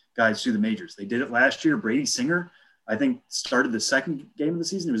sending guys to the majors. They did it last year. Brady Singer, I think, started the second game of the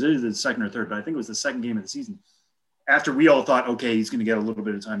season. It was either the second or third, but I think it was the second game of the season. After we all thought, okay, he's going to get a little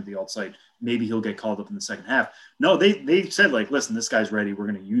bit of time at the alt site. Maybe he'll get called up in the second half. No, they said, listen, this guy's ready. We're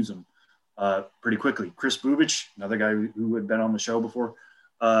going to use him pretty quickly. Chris Bubich, another guy who had been on the show before,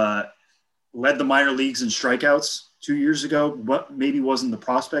 led the minor leagues in strikeouts 2 years ago. What maybe wasn't the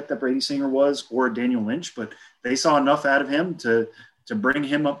prospect that Brady Singer was or Daniel Lynch, but they saw enough out of him to bring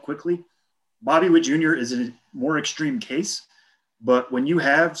him up quickly. Bobby Witt Jr. is a more extreme case, but when you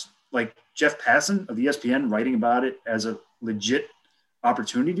have Jeff Passan of ESPN writing about it as a legit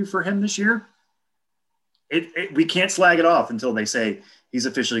opportunity for him this year, we can't slag it off until they say he's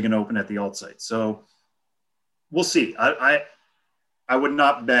officially going to open at the alt site. So we'll see. I would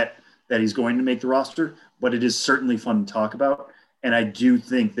not bet that he's going to make the roster, but it is certainly fun to talk about. And I do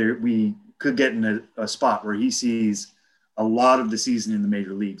think we could get in a spot where he sees a lot of the season in the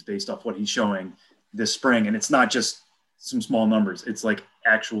major leagues based off what he's showing this spring. And it's not just some small numbers. It's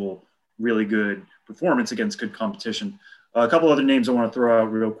actual really good performance against good competition. A couple other names I want to throw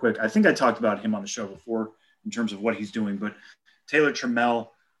out real quick. I think I talked about him on the show before in terms of what he's doing, but Taylor Trammell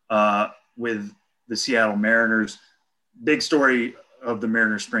with the Seattle Mariners. Big story of the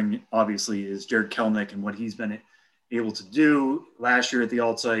Mariners spring, obviously, is Jared Kelenic and what he's been able to do last year at the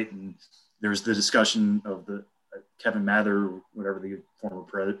alt site. And there's the discussion of the Kevin Mather, whatever the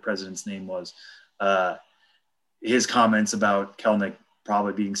former president's name was, his comments about Kelenic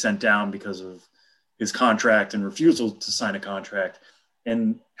probably being sent down because of his contract and refusal to sign a contract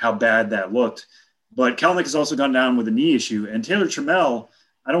and how bad that looked. But Kelenic has also gone down with a knee issue. And Taylor Trammell,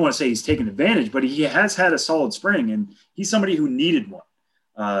 I don't want to say he's taken advantage, but he has had a solid spring, and he's somebody who needed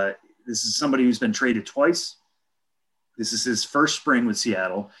one. This is somebody who's been traded twice. This is his first spring with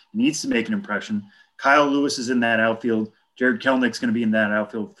Seattle. He needs to make an impression. Kyle Lewis is in that outfield. Jared Kelenick's going to be in that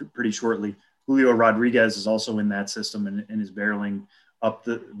outfield pretty shortly. Julio Rodriguez is also in that system and is barreling up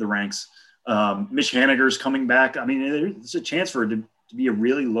the ranks. Mitch Haniger's coming back. I mean, there's a chance for it to be a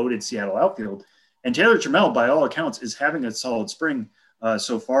really loaded Seattle outfield. And Taylor Trammell, by all accounts, is having a solid spring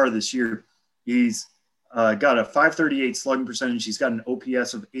so far this year. He's got a .538 slugging percentage. He's got an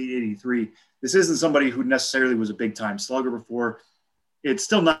OPS of .883. This isn't somebody who necessarily was a big-time slugger before. It's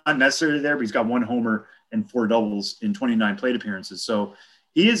still not necessarily there, but he's got 1 homer and 4 doubles in 29 plate appearances. So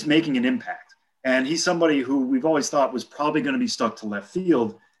he is making an impact. And he's somebody who we've always thought was probably going to be stuck to left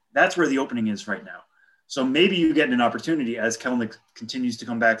field. That's where the opening is right now. So maybe you get an opportunity as Kelenic continues to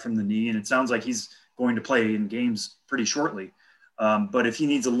come back from the knee, and it sounds like he's going to play in games pretty shortly. But if he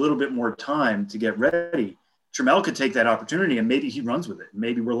needs a little bit more time to get ready, Trammell could take that opportunity and maybe he runs with it.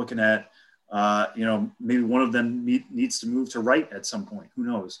 Maybe we're looking at, maybe one of them needs to move to right at some point. Who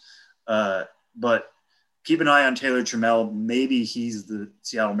knows? But keep an eye on Taylor Trammell. Maybe he's the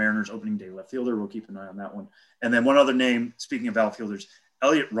Seattle Mariners opening day left fielder. We'll keep an eye on that one. And then one other name, speaking of outfielders,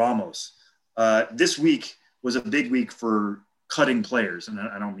 Elliot Ramos. This week was a big week for cutting players. And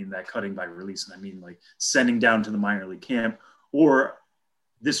I don't mean that cutting by release. I mean sending down to the minor league camp. Or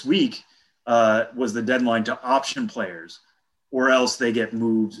this week was the deadline to option players, or else they get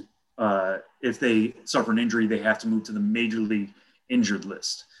moved. If they suffer an injury, they have to move to the major league injured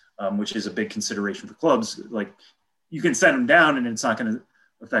list, which is a big consideration for clubs. You can send them down and it's not going to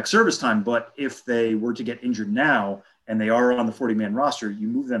affect service time. But if they were to get injured now and they are on the 40-man roster, you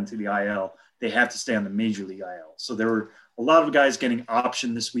move them to the IL. They have to stay on the major league IL. So there were a lot of guys getting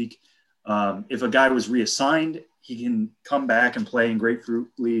optioned this week. If a guy was reassigned, he can come back and play in Grapefruit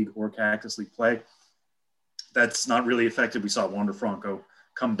League or Cactus League play. That's not really effective. We saw Wander Franco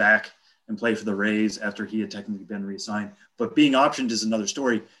come back and play for the Rays after he had technically been reassigned. But being optioned is another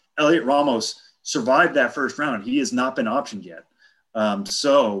story. Elliot Ramos survived that first round. He has not been optioned yet.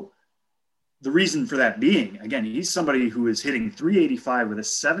 So the reason for that being, again, he's somebody who is hitting .385 with a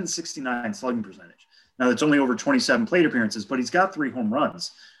 .769 slugging percentage. Now, that's only over 27 plate appearances, but he's got 3 home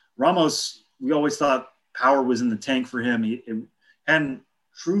runs. Ramos, we always thought power was in the tank for him. It hadn't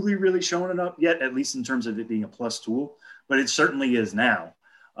truly really shown it up yet, at least in terms of it being a plus tool, but it certainly is now.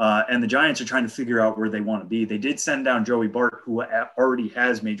 And the Giants are trying to figure out where they want to be. They did send down Joey Bart, who already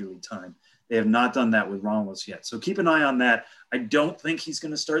has major league time. They have not done that with Ramos yet. So keep an eye on that. I don't think he's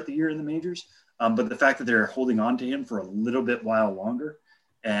going to start the year in the majors, but the fact that they're holding on to him for a little bit while longer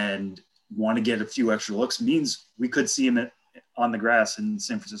and want to get a few extra looks means we could see him on the grass in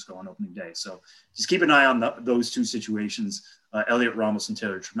San Francisco on opening day. So just keep an eye on those two situations, Elliot Ramos and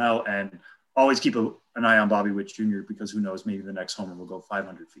Taylor Trammell. And always keep an eye on Bobby Witt Jr. because who knows, maybe the next homer will go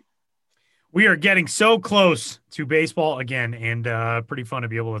 500 feet. We are getting so close to baseball again, and pretty fun to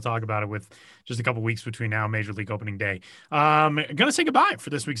be able to talk about it with just a couple weeks between now and Major League Opening Day. I'm going to say goodbye for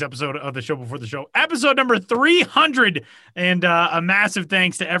this week's episode of the Show Before the Show, episode number 300. And a massive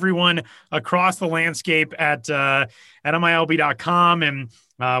thanks to everyone across the landscape at MILB.com and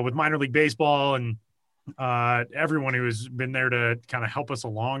with minor league baseball and everyone who has been there to kind of help us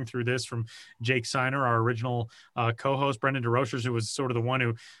along through this, from Jake Seiner, our original co-host, Brendan DeRochers, who was sort of the one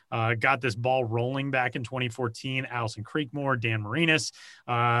who got this ball rolling back in 2014, Allison Creekmore, Dan Marinas,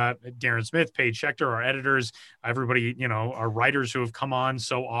 Darren Smith, Paige Schechter, our editors, everybody, our writers who have come on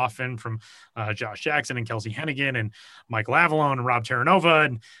so often, from Josh Jackson and Kelsey Hennigan and Michael Avalone and Rob Terranova,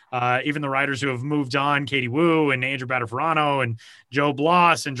 and even the writers who have moved on, Katie Wu and Andrew Bataferrano and Joe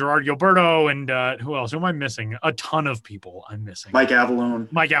Bloss and Gerard Gilberto and who else? Who am I missing? A ton of people I'm missing. Mike Avalone.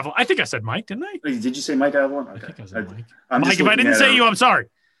 I think I said Mike, didn't I? Did you say Mike Avalone? Okay. I think I said Mike. Mike, if I didn't say you, I'm sorry.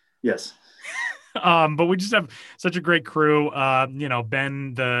 Yes. But we just have such a great crew.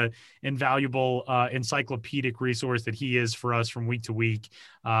 Ben, the invaluable encyclopedic resource that he is for us from week to week,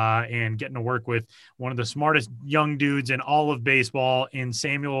 and getting to work with one of the smartest young dudes in all of baseball in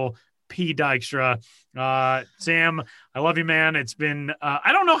Samuel P. Dykstra. Sam, I love you, man. It's been,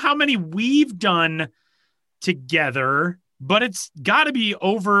 I don't know how many we've done together, but it's got to be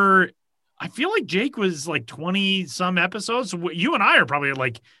over. I feel like Jake was like 20 some episodes. So you and I are probably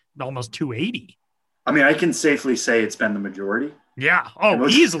like almost 280. I mean, I can safely say it's been the majority. Yeah. Oh,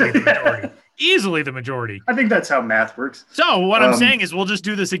 easily the majority. Easily the majority. I think that's how math works. So what I'm saying is we'll just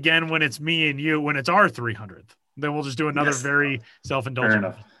do this again when it's me and you, when it's our 300th. Then we'll just do another very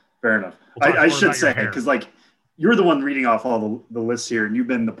self-indulgent. Fair enough. I should say, because like you're the one reading off all the lists here, and you've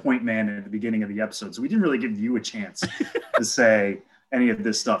been the point man at the beginning of the episode. So we didn't really give you a chance to say any of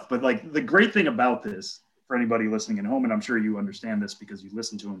this stuff. But like the great thing about this, for anybody listening at home, and I'm sure you understand this because you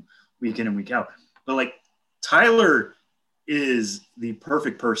listen to him week in and week out, but like Tyler is the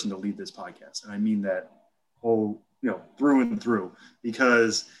perfect person to lead this podcast. And I mean that through and through,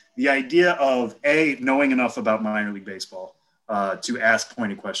 because the idea of knowing enough about minor league baseball to ask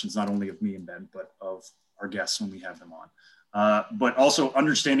pointed questions, not only of me and Ben, but of our guests when we have them on. But also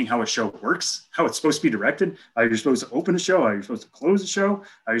understanding how a show works, how it's supposed to be directed, how you're supposed to open a show, how you're supposed to close a show,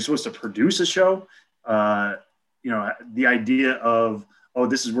 how you're supposed to produce a show. The idea of,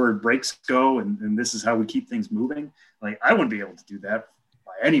 this is where breaks go and this is how we keep things moving. Like, I wouldn't be able to do that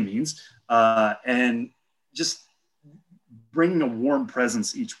by any means. And just bringing a warm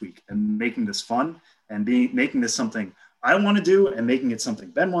presence each week and making this fun and making this something I want to do and making it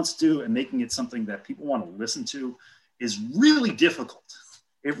something Ben wants to do and making it something that people want to listen to is really difficult.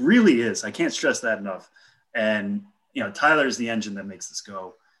 It really is. I can't stress that enough. And, Tyler is the engine that makes this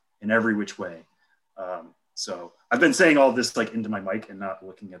go in every which way. So I've been saying all this like into my mic and not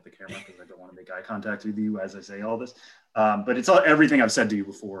looking at the camera because I don't want to make eye contact with you as I say all this. But it's everything I've said to you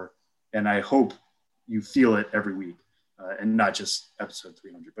before. And I hope you feel it every week and not just episode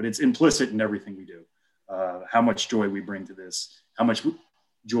 300, but it's implicit in everything we do. How much joy we bring to this, how much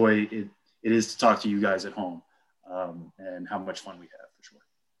joy it is to talk to you guys at home, and how much fun we have, for sure.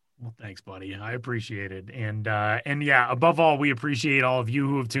 Well, thanks, buddy. I appreciate it. And yeah, above all, we appreciate all of you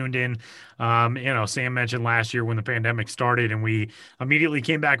who have tuned in. Sam mentioned last year when the pandemic started and we immediately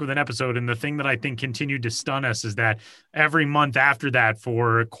came back with an episode. And the thing that I think continued to stun us is that every month after that,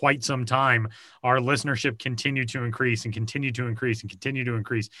 for quite some time, our listenership continued to increase and continue to increase and continue to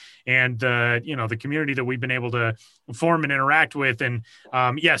increase. And the community that we've been able to form and interact with. And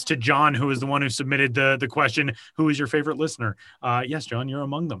yes, to John, who is the one who submitted the question, who is your favorite listener? Yes, John, you're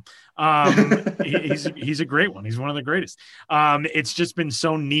among them. He's a great one. He's one of the greatest. It's just been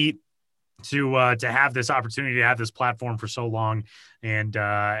so neat to have this opportunity, to have this platform for so long. And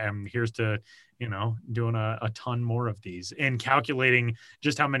here's to, doing a ton more of these and calculating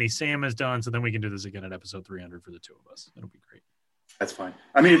just how many Sam has done. So then we can do this again at episode 300 for the two of us. It'll be great. That's fine.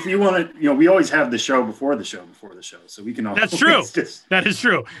 I mean, if you want to, we always have the show before the show. So we can all. That's true. That is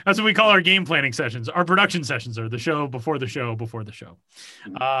true. That's what we call our game planning sessions. Our production sessions are the show before the show before the show.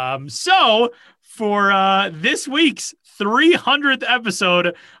 Mm-hmm. So for this week's 300th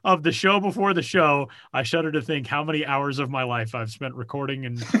episode of the show before the show, I shudder to think how many hours of my life I've spent recording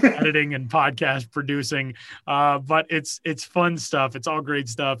and editing and podcast producing. But it's fun stuff. It's all great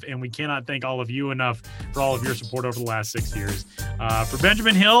stuff. And we cannot thank all of you enough for all of your support over the last 6 years. For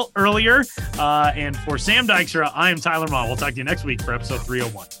Benjamin Hill earlier, and for Sam Dykstra, I am Tyler Maw. We'll talk to you next week for episode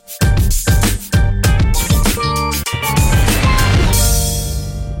 301.